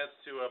your chance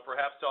to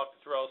perhaps talk to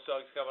Terrell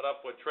Suggs coming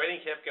up when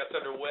training camp gets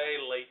underway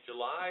late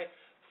July.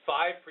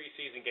 5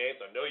 preseason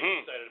games. I know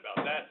you're excited about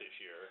that this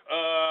year.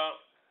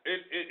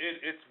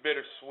 It's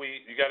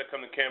bittersweet. You got to come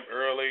to camp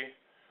early,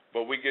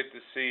 but we get to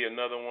see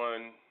another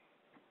one.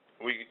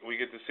 We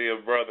get to see a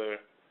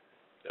brother,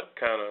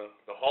 kind of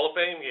the Hall of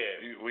Fame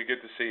game. We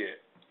get to see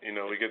it.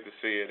 We get to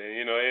see it,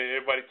 and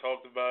everybody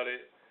talked about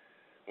it.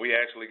 We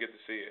actually get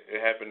to see it. It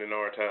happened in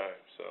our time,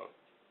 so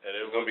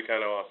it's going to be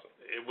kind of awesome.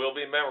 It will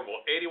be memorable.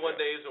 81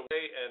 days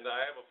away, and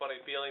I have a funny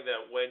feeling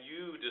that when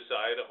you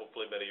decide,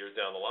 hopefully many years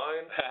down the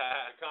line,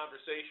 the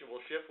conversation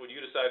will shift. When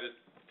you decide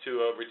to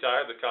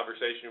retire, the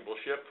conversation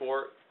will shift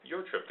for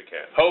your trip to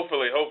Canada.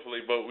 Hopefully,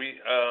 but we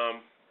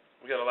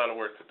got a lot of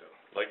work to do.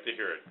 Like to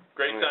hear it.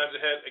 Great times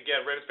ahead.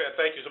 Again, Ravens fan,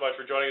 thank you so much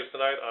for joining us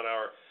tonight on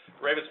our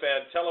Ravens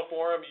fan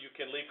teleforum. You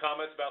can leave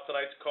comments about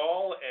tonight's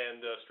call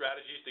and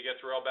strategies to get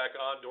Terrell back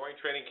on during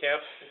training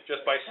camp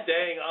just by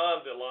staying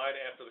on the line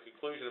after the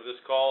conclusion of this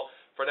call.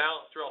 For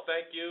now, Terrell,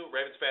 thank you.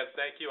 Ravens fans,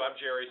 thank you. I'm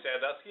Jerry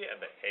Sandusky, and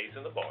the Hayes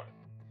in the Barn.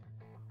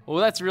 Well,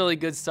 that's really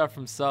good stuff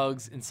from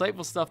Suggs.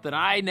 Insightful stuff that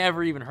I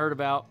never even heard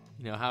about.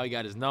 How he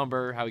got his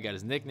number, how he got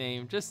his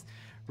nickname. Just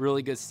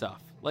really good stuff.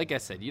 Like I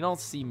said, you don't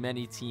see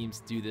many teams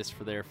do this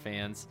for their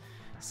fans.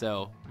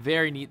 So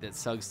very neat that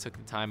Suggs took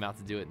the time out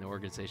to do it and the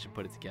organization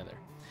put it together.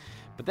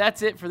 But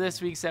that's it for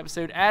this week's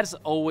episode. As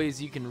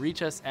always, you can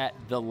reach us at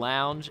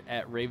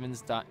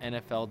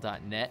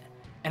thelounge@ravens.nfl.net.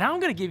 And I'm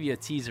going to give you a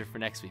teaser for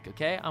next week,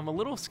 okay? I'm a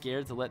little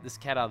scared to let this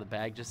cat out of the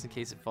bag just in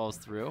case it falls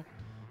through.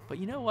 But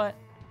you know what?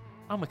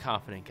 I'm a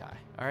confident guy,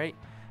 all right?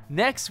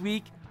 Next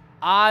week,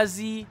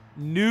 Ozzie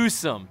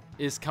Newsome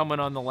is coming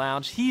on the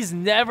lounge. He's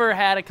never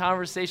had a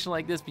conversation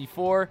like this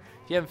before.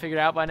 If you haven't figured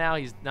out by now,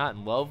 he's not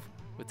in love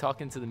with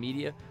talking to the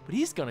media, but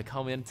he's going to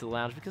come into the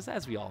lounge because,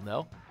 as we all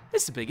know,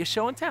 it's the biggest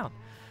show in town.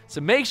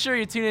 So make sure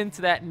you tune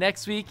into that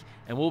next week,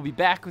 and we'll be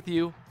back with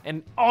you.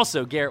 And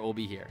also, Garrett will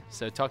be here.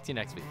 So talk to you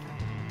next week.